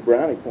earning any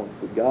brownie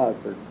points with God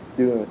for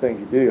doing the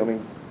things you do. I mean,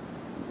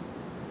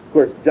 of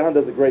course, John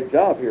does a great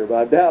job here, but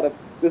I doubt if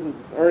this is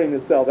earning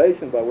his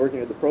salvation by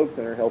working at the Probe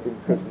Center helping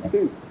Christians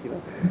too.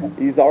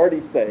 He's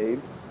already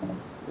saved,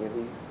 and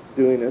he's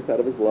doing this out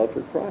of his love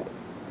for Christ.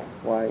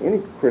 Why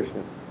any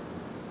Christian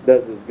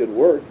does his good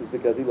works is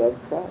because he loves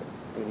Christ,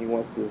 and he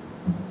wants to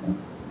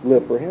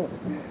live for him.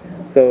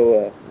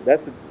 So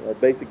that's a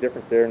basic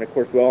difference there. And of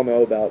course, we all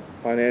know about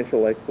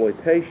financial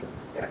exploitation.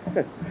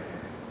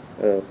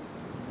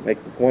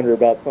 Makes us wonder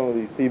about some of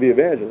these TV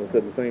evangelists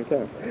at the same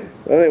time.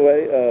 But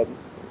anyway,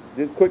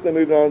 just quickly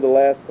moving on to the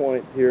last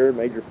point here,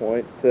 major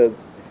point, it says,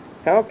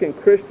 how can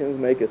Christians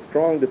make a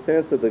strong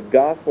defense of the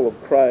gospel of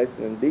Christ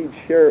and indeed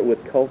share it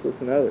with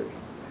cultists and others?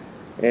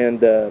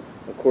 And, of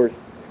course,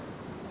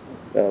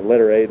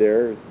 letter A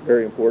there is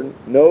very important.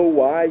 Know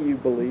why you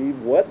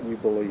believe what you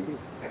believe.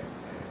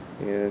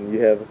 And you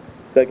have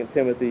 2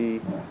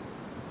 Timothy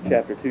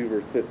chapter 2,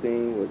 verse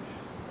 15, which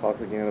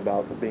talks again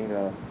about being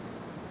a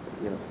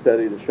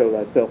study to show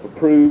thyself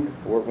approved,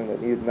 workman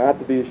that needs not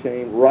to be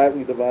ashamed,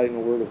 rightly dividing the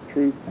word of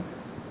truth.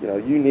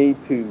 You need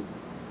to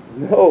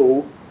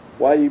know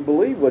why you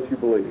believe what you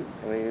believe.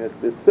 I mean,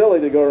 it's silly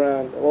to go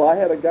around. Well, I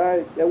had a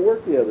guy at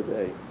work the other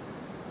day.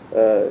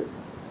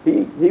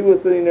 He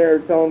was sitting there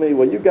telling me,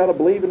 well, you've got to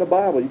believe in the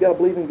Bible. You've got to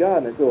believe in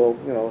God. And I said,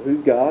 well,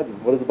 who's God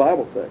and what does the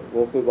Bible say?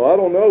 Well, he says, well, I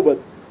don't know, but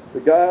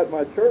the guy at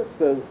my church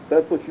says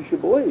that's what you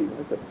should believe.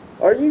 I said,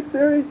 are you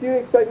serious? You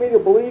expect me to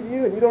believe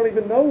you, and you don't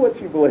even know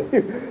what you believe?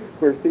 Of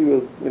course, he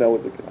was,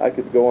 I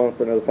could go on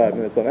for another 5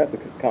 minutes on that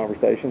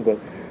conversation, but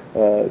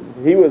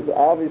he was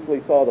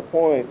obviously saw the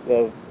point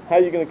of how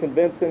you're going to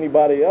convince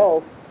anybody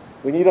else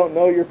when you don't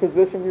know your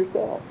position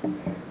yourself.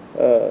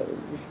 There's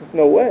just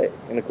no way.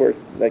 And of course,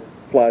 that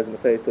flies in the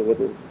face of what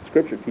the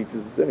Scripture teaches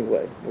us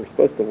anyway. We're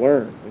supposed to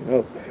learn,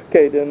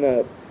 Okay,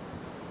 then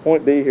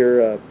point B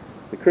here,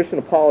 the Christian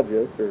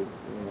apologist, or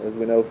as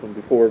we know from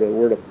before, the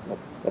word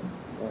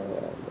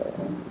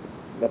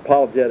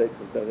apologetics,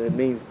 it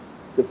means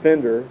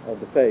defender of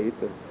the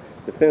faith, or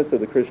defense of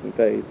the Christian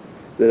faith.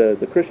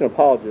 The Christian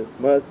apologist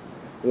must,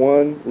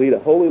 one, lead a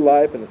holy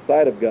life in the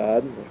sight of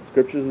God. The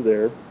Scriptures are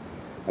there.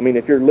 I mean,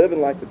 if you're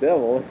living like the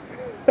devil,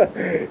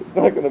 it's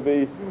not going to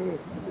be,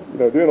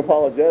 doing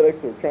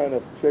apologetics or trying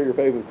to share your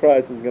faith with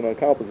Christ isn't going to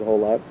accomplish a whole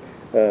lot.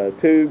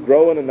 Two,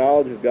 grow in the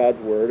knowledge of God's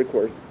Word. Of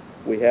course,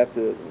 we have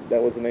to,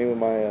 that was the name of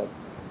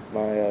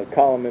my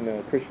column in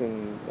a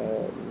Christian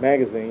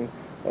magazine,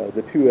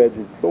 the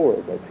two-edged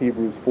sword. That's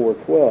Hebrews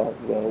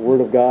 4:12. The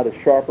Word of God is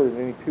sharper than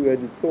any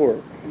two-edged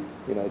sword.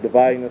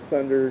 Dividing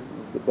asunder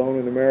the bone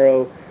and the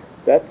marrow.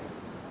 That's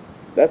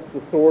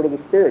the sword of the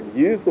Spirit.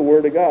 Use the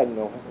Word of God.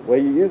 The way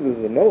you use it is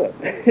to know it.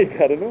 You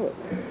got to know it.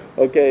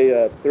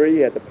 Okay, 3,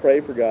 you have to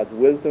pray for God's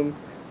wisdom.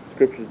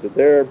 Scriptures are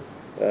there.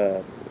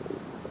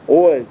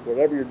 Always,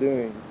 whatever you're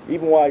doing,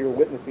 even while you're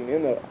witnessing,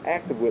 in the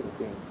act of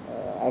witnessing,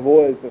 I've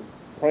always been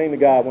praying to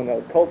God. When the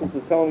occultist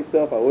is telling me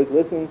stuff, I always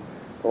listen.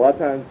 A lot of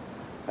times,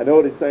 I know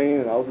what he's saying,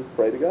 and I'll just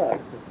pray to God.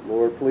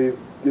 Lord, please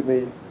give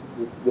me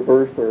the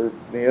verse or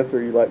the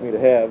answer you'd like me to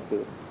have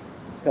to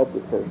help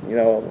this person.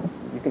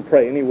 You can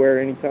pray anywhere,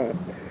 anytime.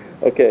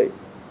 Okay.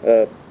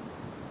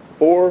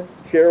 4,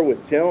 share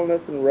with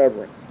gentleness and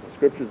reverence. The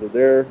Scriptures are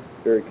there,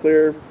 very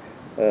clear.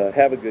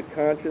 Have a good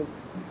conscience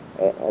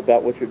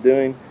about what you're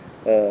doing.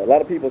 A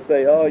lot of people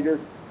say, "Oh, your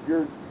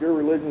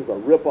religion is a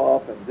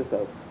rip-off and just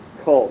a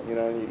cult."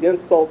 And you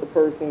insult the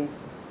person.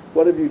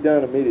 What have you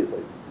done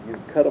immediately? You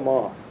cut them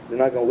off. They're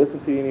not going to listen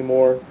to you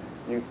anymore.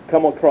 You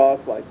come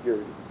across like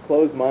you're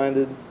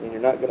closed-minded and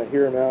you're not going to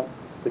hear them out.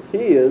 The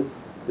key is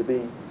to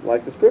be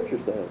like the Scripture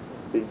says.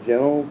 Be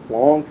gentle,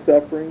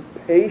 long-suffering,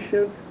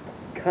 patient,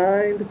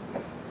 kind,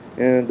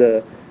 and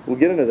we'll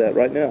get into that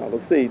right now.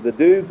 Let's see. The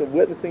dues of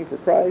witnessing for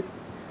Christ.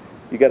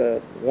 You got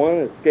to,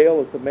 one,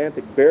 scale a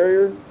semantic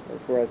barrier.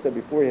 That's where I said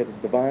before you had to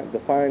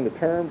define the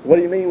terms. What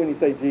do you mean when you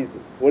say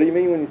Jesus? What do you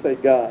mean when you say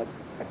God?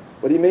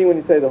 What do you mean when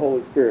you say the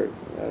Holy Spirit?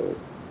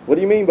 What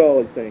do you mean by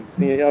all these things?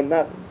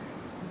 Not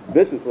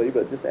viciously,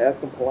 but just ask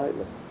them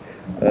politely.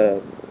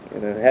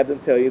 And then have them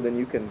tell you, then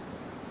you can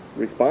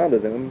respond to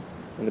them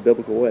in a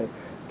biblical way.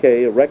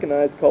 Okay, a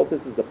recognized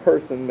cultist is a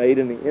person made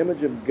in the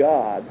image of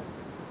God,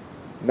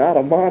 not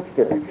a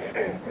monster.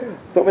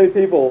 So many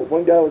people,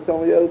 one guy was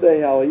telling me the other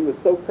day how he was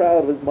so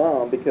proud of his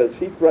mom because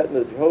she threatened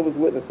a Jehovah's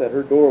Witness at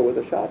her door with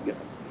a shotgun.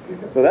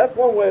 So that's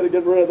one way to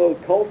get rid of those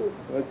cultists.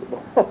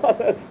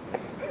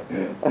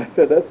 I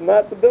said, that's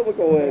not the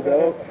biblical way,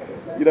 though.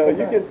 You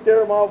can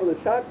scare them off with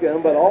a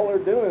shotgun, but all they're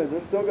doing is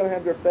they're still going to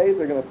have their faith.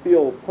 They're going to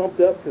feel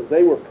pumped up because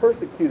they were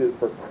persecuted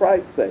for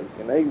Christ's sake,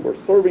 and they were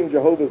serving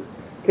Jehovah's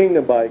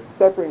kingdom by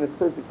suffering this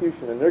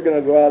persecution, and they're going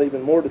to go out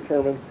even more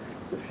determined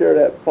to share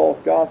that false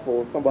gospel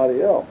with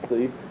somebody else.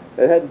 See,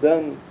 it hadn't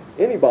done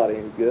anybody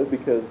any good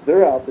because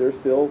they're out there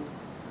still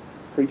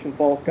preaching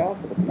false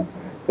gospel to people.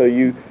 So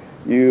you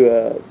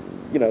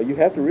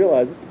have to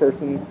realize this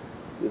person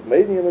is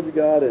made in the image of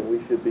God, and we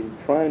should be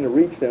trying to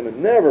reach them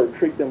and never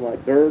treat them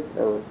like dirt.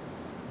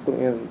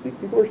 And these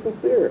people are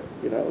sincere.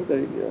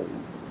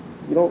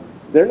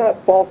 They're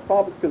not false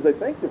prophets because they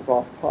think they're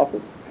false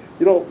prophets.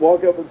 You don't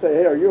walk up and say,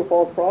 "Hey, are you a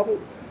false prophet?"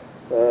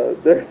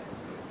 They're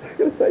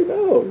going to say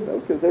no,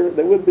 because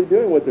they wouldn't be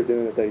doing what they're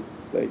doing if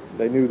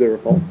they knew they were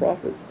false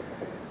prophets.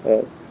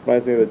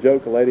 Reminds me of a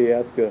joke. A lady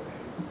asked,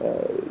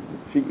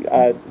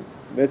 I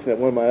mentioned at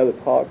one of my other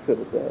talks that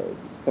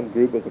some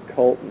group was a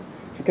cult, and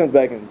she comes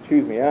back and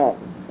chews me out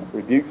and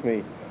rebukes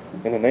me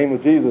in the name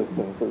of Jesus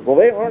and says, "Well,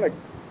 they aren't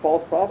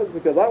false prophets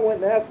because I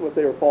went and asked them if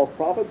they were false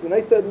prophets, and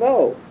they said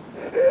no."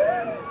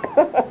 Of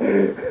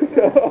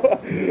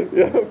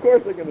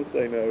course they're going to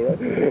say no,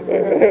 right?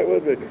 It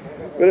would be.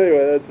 But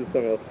anyway, that's just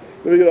something else.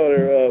 Let me get on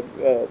here.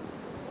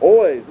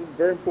 Always, this is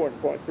very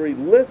important, point 3,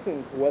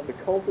 listen to what the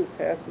cultist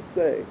has to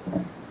say.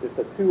 It's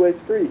a two-way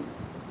street.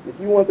 If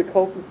you want the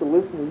cultist to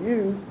listen to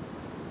you,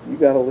 you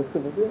got to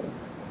listen to them.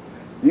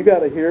 You got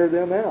to hear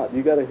them out.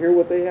 You got to hear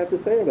what they have to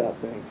say about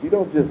things. You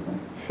don't just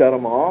shut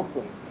them off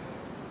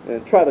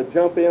and try to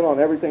jump in on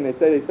everything they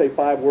say. They say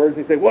 5 words,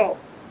 and they say, "Well,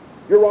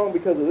 you're wrong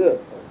because of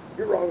this."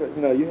 You're wrong.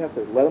 You have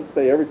to let them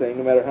say everything,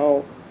 no matter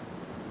how,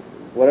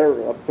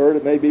 whatever absurd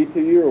it may be to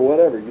you or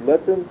whatever. You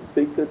let them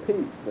speak their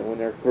piece, and when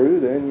they're through,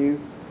 then you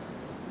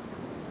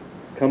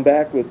come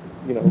back with,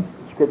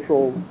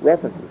 scriptural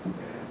references.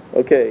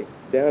 Okay,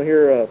 down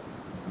here,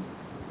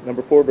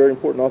 number 4, very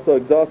important. Also,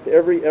 exhaust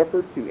every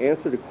effort to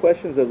answer the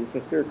questions of the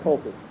sincere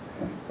cultist.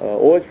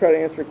 Always try to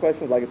answer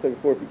questions. Like I said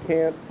before, if you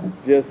can't,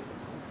 just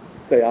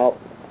say, "I'll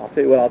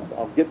tell you what.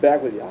 I'll get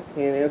back with you. I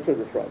can't answer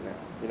this right now."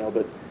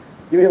 But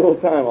give me a little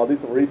time. I'll do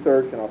some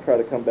research, and I'll try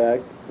to come back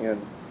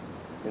and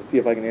see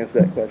if I can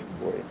answer that question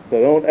for you.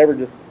 So don't ever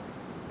just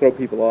throw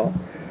people off.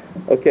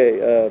 Okay,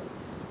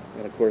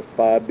 and of course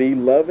 5, be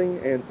loving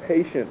and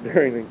patient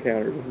during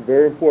encounters. This is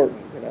very important.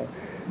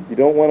 You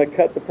don't want to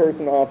cut the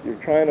person off. You're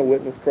trying to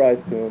witness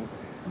Christ to them,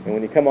 and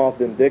when you come off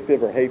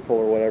vindictive or hateful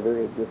or whatever,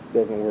 it just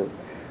doesn't work.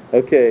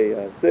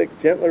 Okay, 6,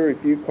 gently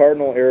refute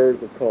cardinal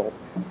errors of cult.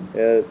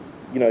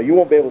 You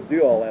won't be able to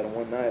do all that in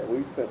one night.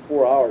 We spent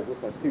 4 hours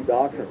listening to 2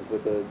 doctrines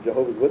with the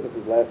Jehovah's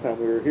Witnesses last time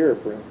we were here,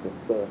 for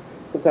instance.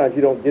 Sometimes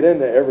you don't get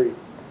into every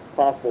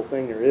possible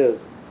thing there is.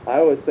 I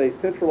always say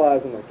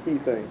centralize on the key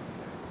things.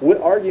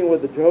 Arguing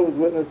with the Jehovah's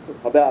Witness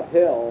about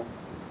hell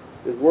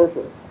is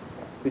worthless,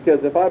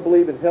 because if I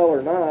believe in hell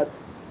or not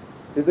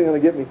isn't going to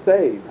get me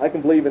saved. I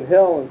can believe in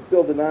hell and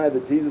still deny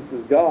that Jesus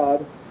is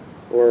God,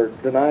 or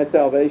deny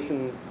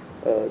salvation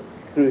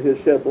through his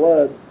shed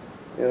blood,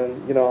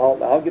 and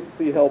I'll get to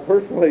see hell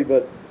personally,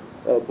 but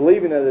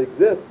believing that it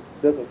exists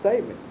doesn't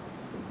save me.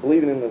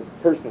 Believing in the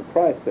person of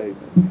Christ saves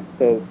me.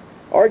 So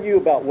argue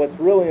about what's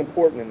really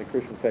important in the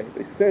Christian faith,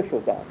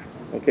 essential doctrine.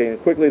 Okay,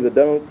 and quickly the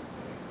don'ts.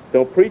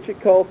 Don't preach at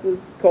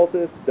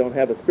cultists. Don't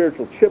have a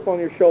spiritual chip on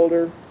your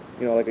shoulder,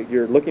 like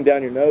you're looking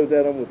down your nose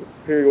at them with a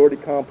superiority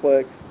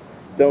complex.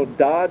 Don't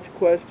dodge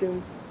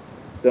questions.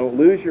 Don't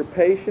lose your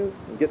patience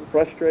and get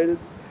frustrated.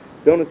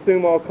 Don't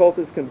assume all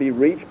cultists can be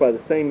reached by the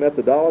same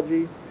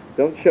methodology.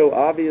 Don't show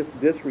obvious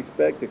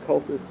disrespect to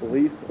cultist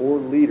beliefs or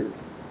leaders.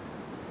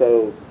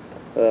 So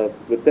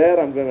with that,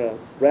 I'm going to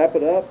wrap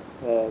it up.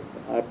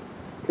 I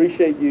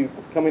appreciate you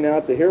coming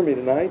out to hear me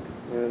tonight.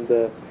 And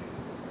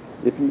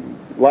if you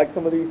like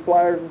some of these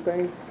flyers and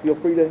things, feel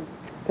free to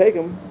take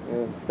them.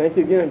 And thank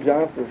you again,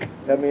 John, for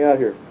having me out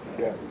here.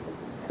 Yeah.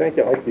 Thank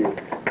you. Thank you.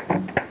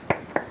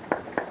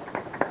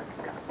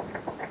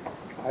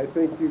 I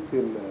think you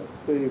can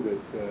see that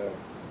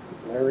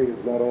Larry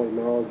is not only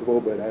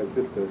knowledgeable, but has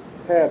just a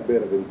tad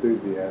bit of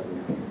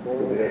enthusiasm for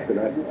this, and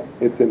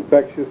it's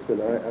infectious,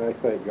 and I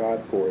thank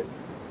God for it.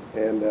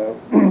 And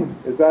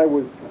as I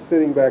was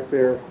sitting back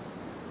there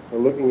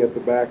looking at the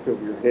back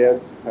of your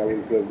heads, I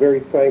was very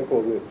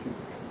thankful that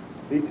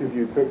each of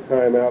you took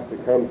time out to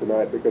come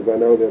tonight, because I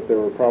know that there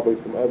were probably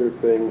some other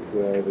things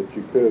that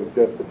you could have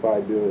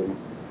justified doing.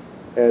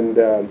 And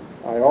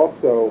I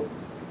also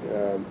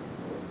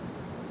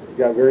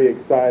got very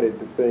excited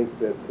to think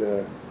that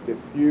if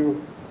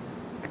you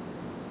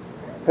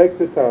take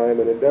the time,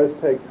 and it does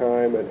take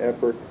time and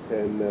effort,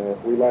 and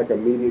we like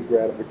immediate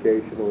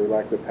gratification, or we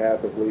like the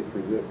path of least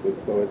resistance,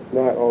 so it's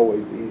not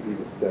always easy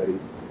to study.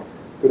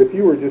 But if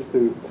you were just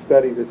to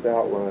study this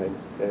outline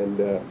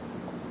and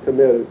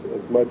commit as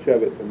much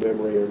of it to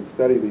memory, or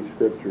study these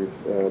scriptures,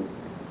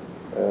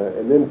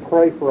 and then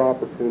pray for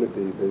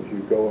opportunities as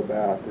you go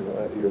about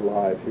your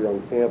lives here on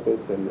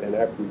campus and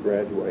after you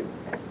graduate,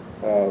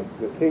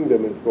 the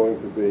kingdom is going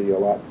to be a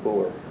lot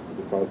fuller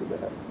because of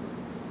that.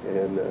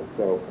 And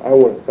so I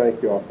want to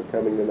thank you all for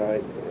coming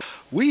tonight.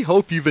 We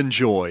hope you've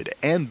enjoyed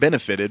and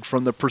benefited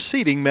from the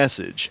preceding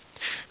message.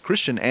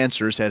 Christian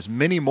Answers has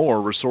many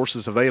more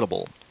resources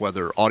available,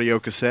 whether audio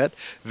cassette,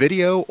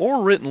 video,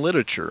 or written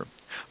literature.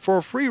 For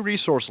a free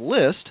resource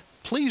list,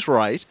 please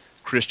write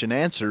Christian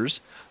Answers,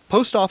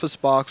 Post Office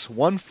Box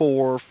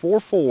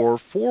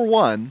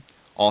 144441,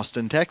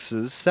 Austin,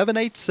 Texas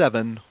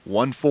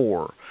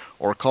 78714,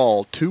 or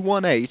call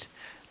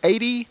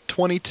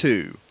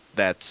 218-8022.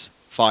 That's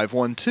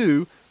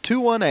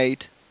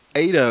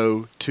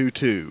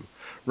 512-218-8022.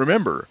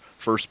 Remember,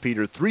 1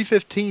 Peter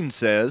 3:15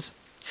 says,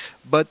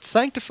 "But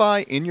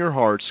sanctify in your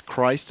hearts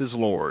Christ as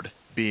Lord,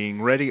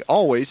 being ready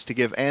always to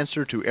give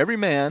answer to every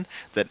man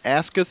that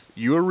asketh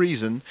you a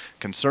reason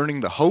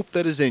concerning the hope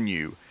that is in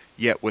you,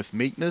 yet with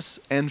meekness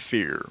and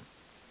fear."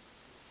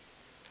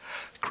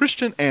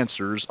 Christian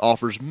Answers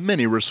offers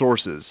many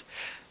resources.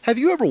 Have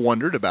you ever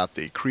wondered about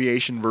the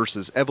creation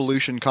versus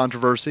evolution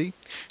controversy?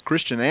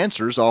 Christian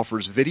Answers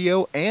offers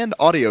video and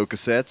audio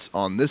cassettes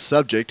on this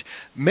subject,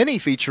 many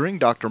featuring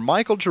Dr.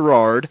 Michael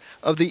Gerard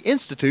of the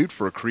Institute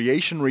for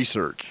Creation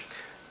Research.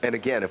 And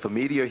again, if a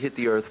meteor hit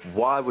the Earth,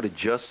 why would it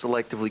just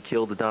selectively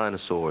kill the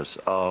dinosaurs?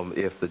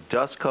 If the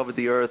dust covered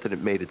the Earth and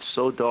it made it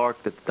so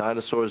dark that the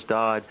dinosaurs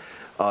died,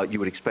 you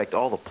would expect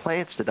all the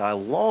plants to die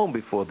long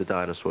before the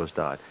dinosaurs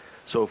died.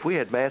 So if we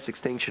had mass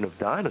extinction of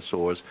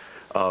dinosaurs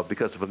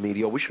because of a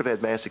meteor, we should have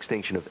had mass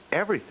extinction of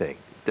everything.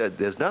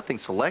 There's nothing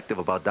selective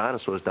about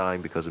dinosaurs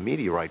dying because of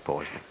meteorite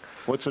poisoning.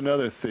 What's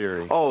another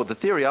theory? Oh, the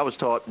theory I was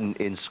taught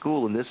in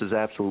school, and this is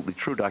absolutely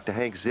true. Dr.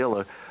 Hank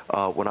Ziller,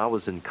 when I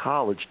was in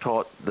college,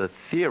 taught the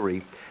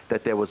theory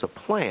that there was a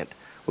plant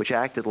which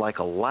acted like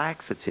a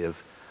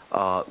laxative,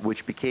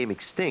 which became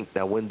extinct.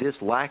 Now, when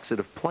this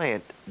laxative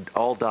plant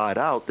all died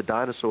out, the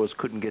dinosaurs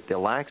couldn't get their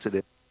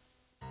laxative.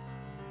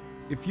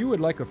 If you would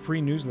like a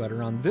free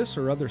newsletter on this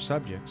or other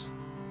subjects,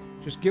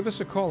 just give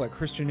us a call at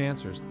Christian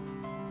Answers.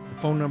 The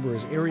phone number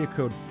is area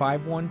code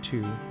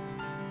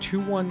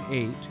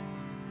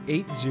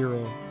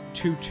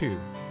 512-218-8022.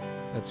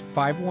 That's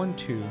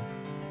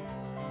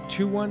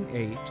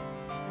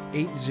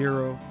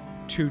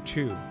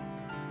 512-218-8022.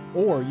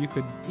 or you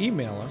could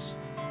email us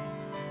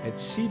at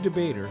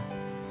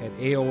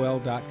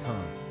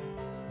cdebater@aol.com.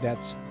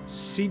 That's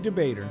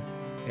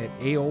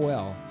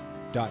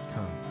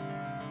cdebater@aol.com.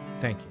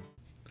 Thank you.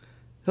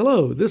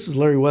 Hello, this is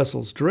Larry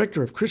Wessels,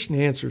 Director of Christian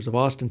Answers of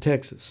Austin,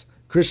 Texas,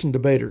 Christian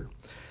Debater.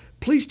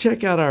 Please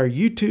check out our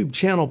YouTube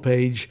channel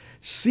page,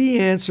 C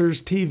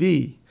Answers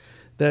TV.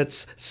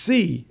 That's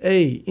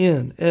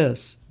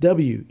CANSWERS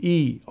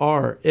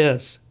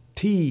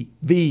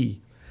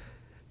TV.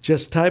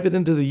 Just type it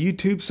into the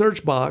YouTube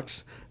search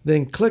box,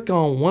 then click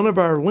on one of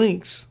our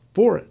links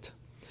for it.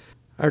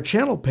 Our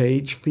channel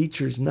page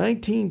features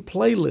 19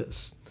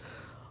 playlists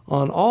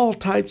on all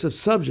types of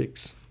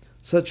subjects,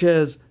 such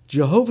as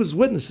Jehovah's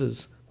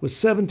Witnesses with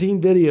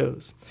 17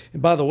 videos.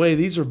 And by the way,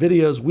 these are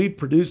videos we've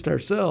produced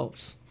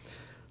ourselves.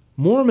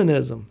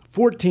 Mormonism,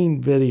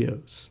 14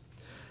 videos.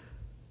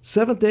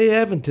 Seventh-day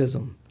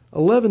Adventism,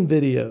 11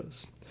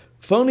 videos.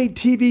 Phony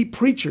TV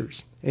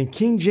preachers and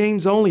King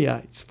James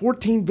Onlyites,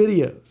 14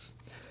 videos.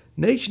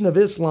 Nation of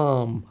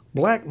Islam,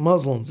 Black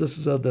Muslims, this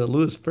is of the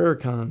Louis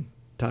Farrakhan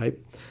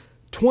type,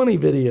 20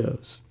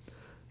 videos.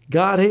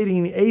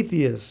 God-hating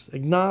atheists,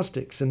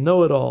 agnostics, and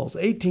know-it-alls,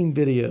 18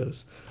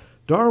 videos.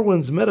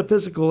 Darwin's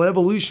Metaphysical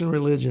Evolution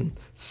Religion,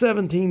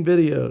 17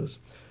 videos.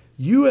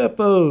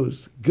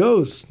 UFOs,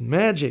 ghosts,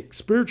 magic,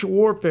 spiritual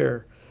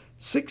warfare,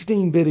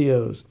 16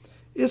 videos.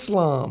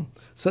 Islam,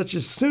 such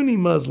as Sunni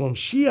Muslims,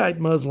 Shiite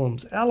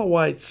Muslims,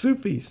 Alawites,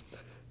 Sufis,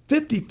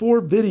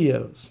 54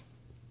 videos.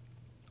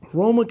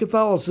 Roman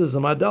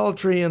Catholicism,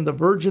 idolatry, and the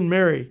Virgin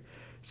Mary,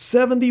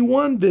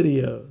 71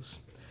 videos.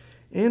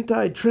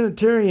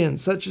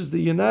 Anti-Trinitarians, such as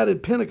the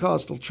United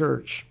Pentecostal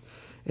Church,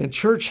 and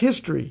church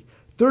history,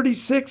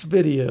 36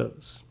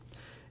 videos.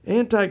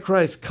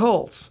 Antichrist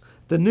cults,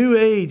 the New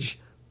Age,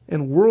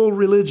 and world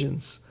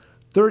religions,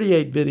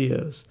 38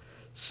 videos.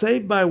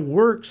 Saved by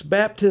Works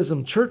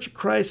Baptism, Church of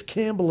Christ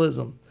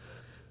Campbellism,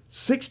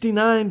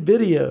 69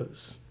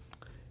 videos.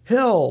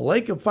 Hell,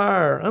 Lake of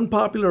Fire,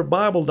 Unpopular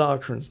Bible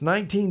Doctrines,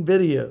 19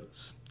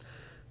 videos.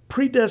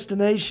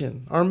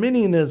 Predestination,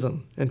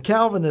 Arminianism, and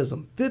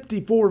Calvinism,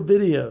 54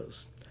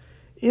 videos.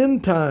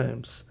 End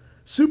Times,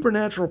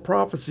 Supernatural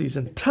Prophecies,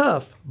 and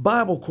Tough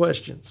Bible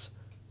Questions,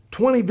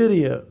 20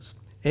 videos,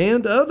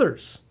 and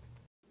others.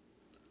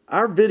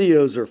 Our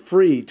videos are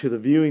free to the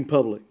viewing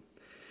public.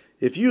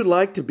 If you'd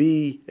like to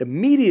be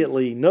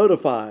immediately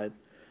notified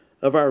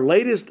of our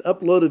latest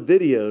uploaded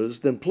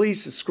videos, then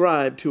please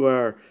subscribe to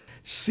our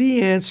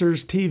C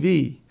Answers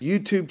TV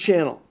YouTube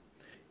channel.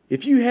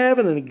 If you have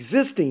an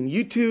existing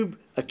YouTube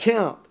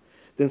account,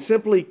 then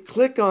simply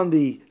click on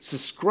the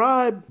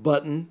subscribe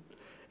button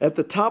at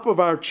the top of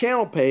our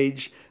channel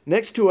page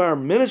next to our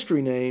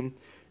ministry name,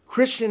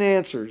 Christian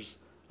Answers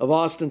of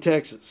Austin,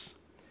 Texas.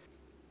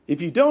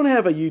 If you don't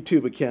have a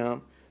YouTube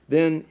account,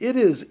 then it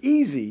is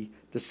easy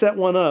to set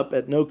one up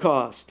at no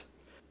cost.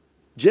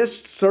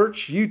 Just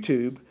search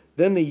YouTube,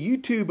 then the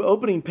YouTube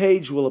opening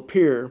page will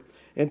appear,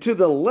 and to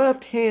the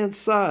left-hand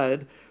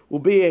side will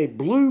be a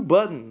blue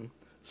button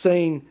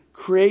saying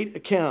Create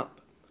Account.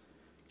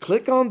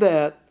 Click on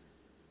that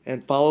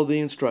and follow the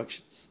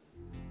instructions.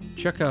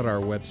 Check out our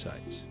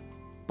websites.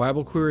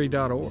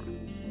 BibleQuery.org.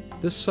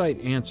 This site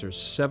answers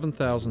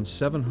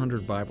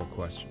 7,700 Bible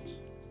questions.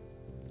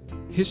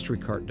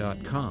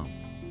 HistoryCart.com.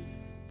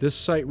 This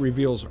site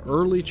reveals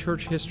early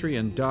church history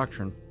and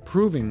doctrine,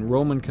 proving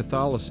Roman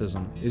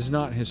Catholicism is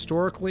not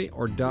historically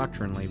or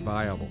doctrinally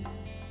viable.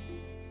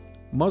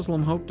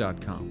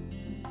 MuslimHope.com.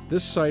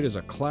 This site is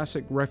a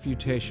classic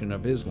refutation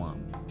of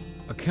Islam,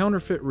 a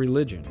counterfeit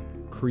religion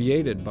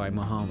created by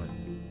Muhammad.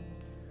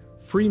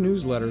 Free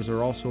newsletters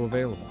are also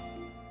available.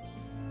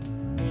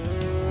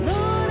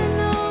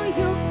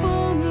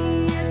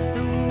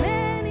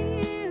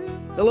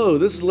 Hello,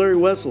 this is Larry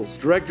Wessels,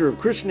 Director of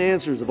Christian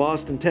Answers of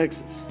Austin,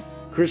 Texas,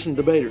 Christian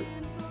Debater.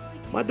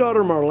 My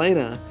daughter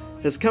Marlena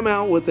has come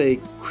out with a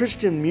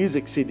Christian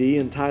music CD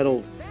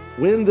entitled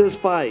Win This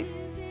Fight.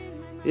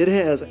 It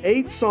has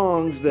 8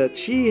 songs that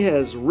she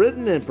has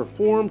written and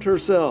performed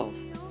herself.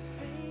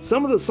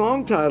 Some of the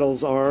song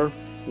titles are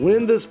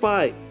Win This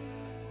Fight,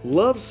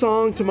 Love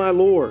Song to My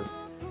Lord,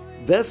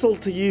 Vessel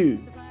to You,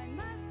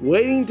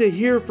 Waiting to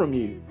Hear From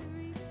You,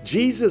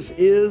 Jesus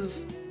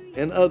Is,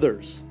 and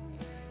others.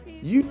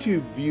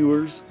 YouTube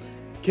viewers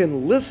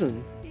can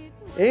listen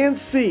and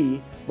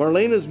see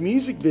Marlena's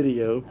music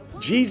video,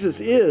 Jesus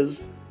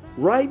Is,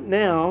 right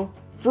now,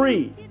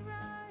 free.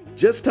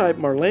 Just type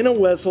Marlena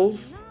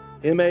Wessels,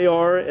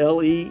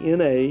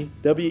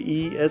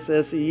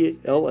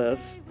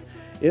 MarlenaWessels,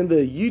 in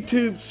the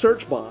YouTube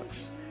search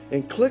box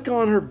and click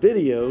on her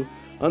video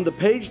on the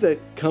page that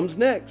comes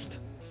next.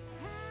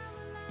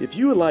 If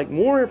you would like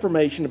more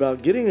information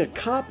about getting a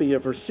copy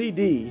of her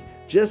CD,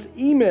 just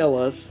email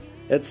us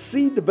at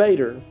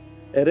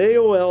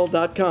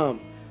cdebater@aol.com.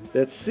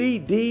 That's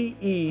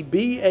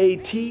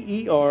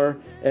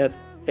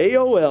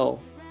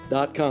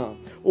CDEBATER@AOL.com.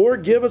 Or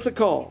give us a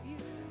call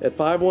at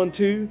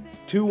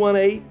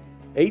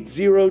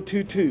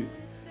 512-218-8022.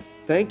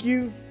 Thank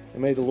you,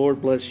 and may the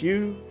Lord bless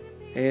you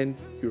and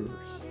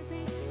yours.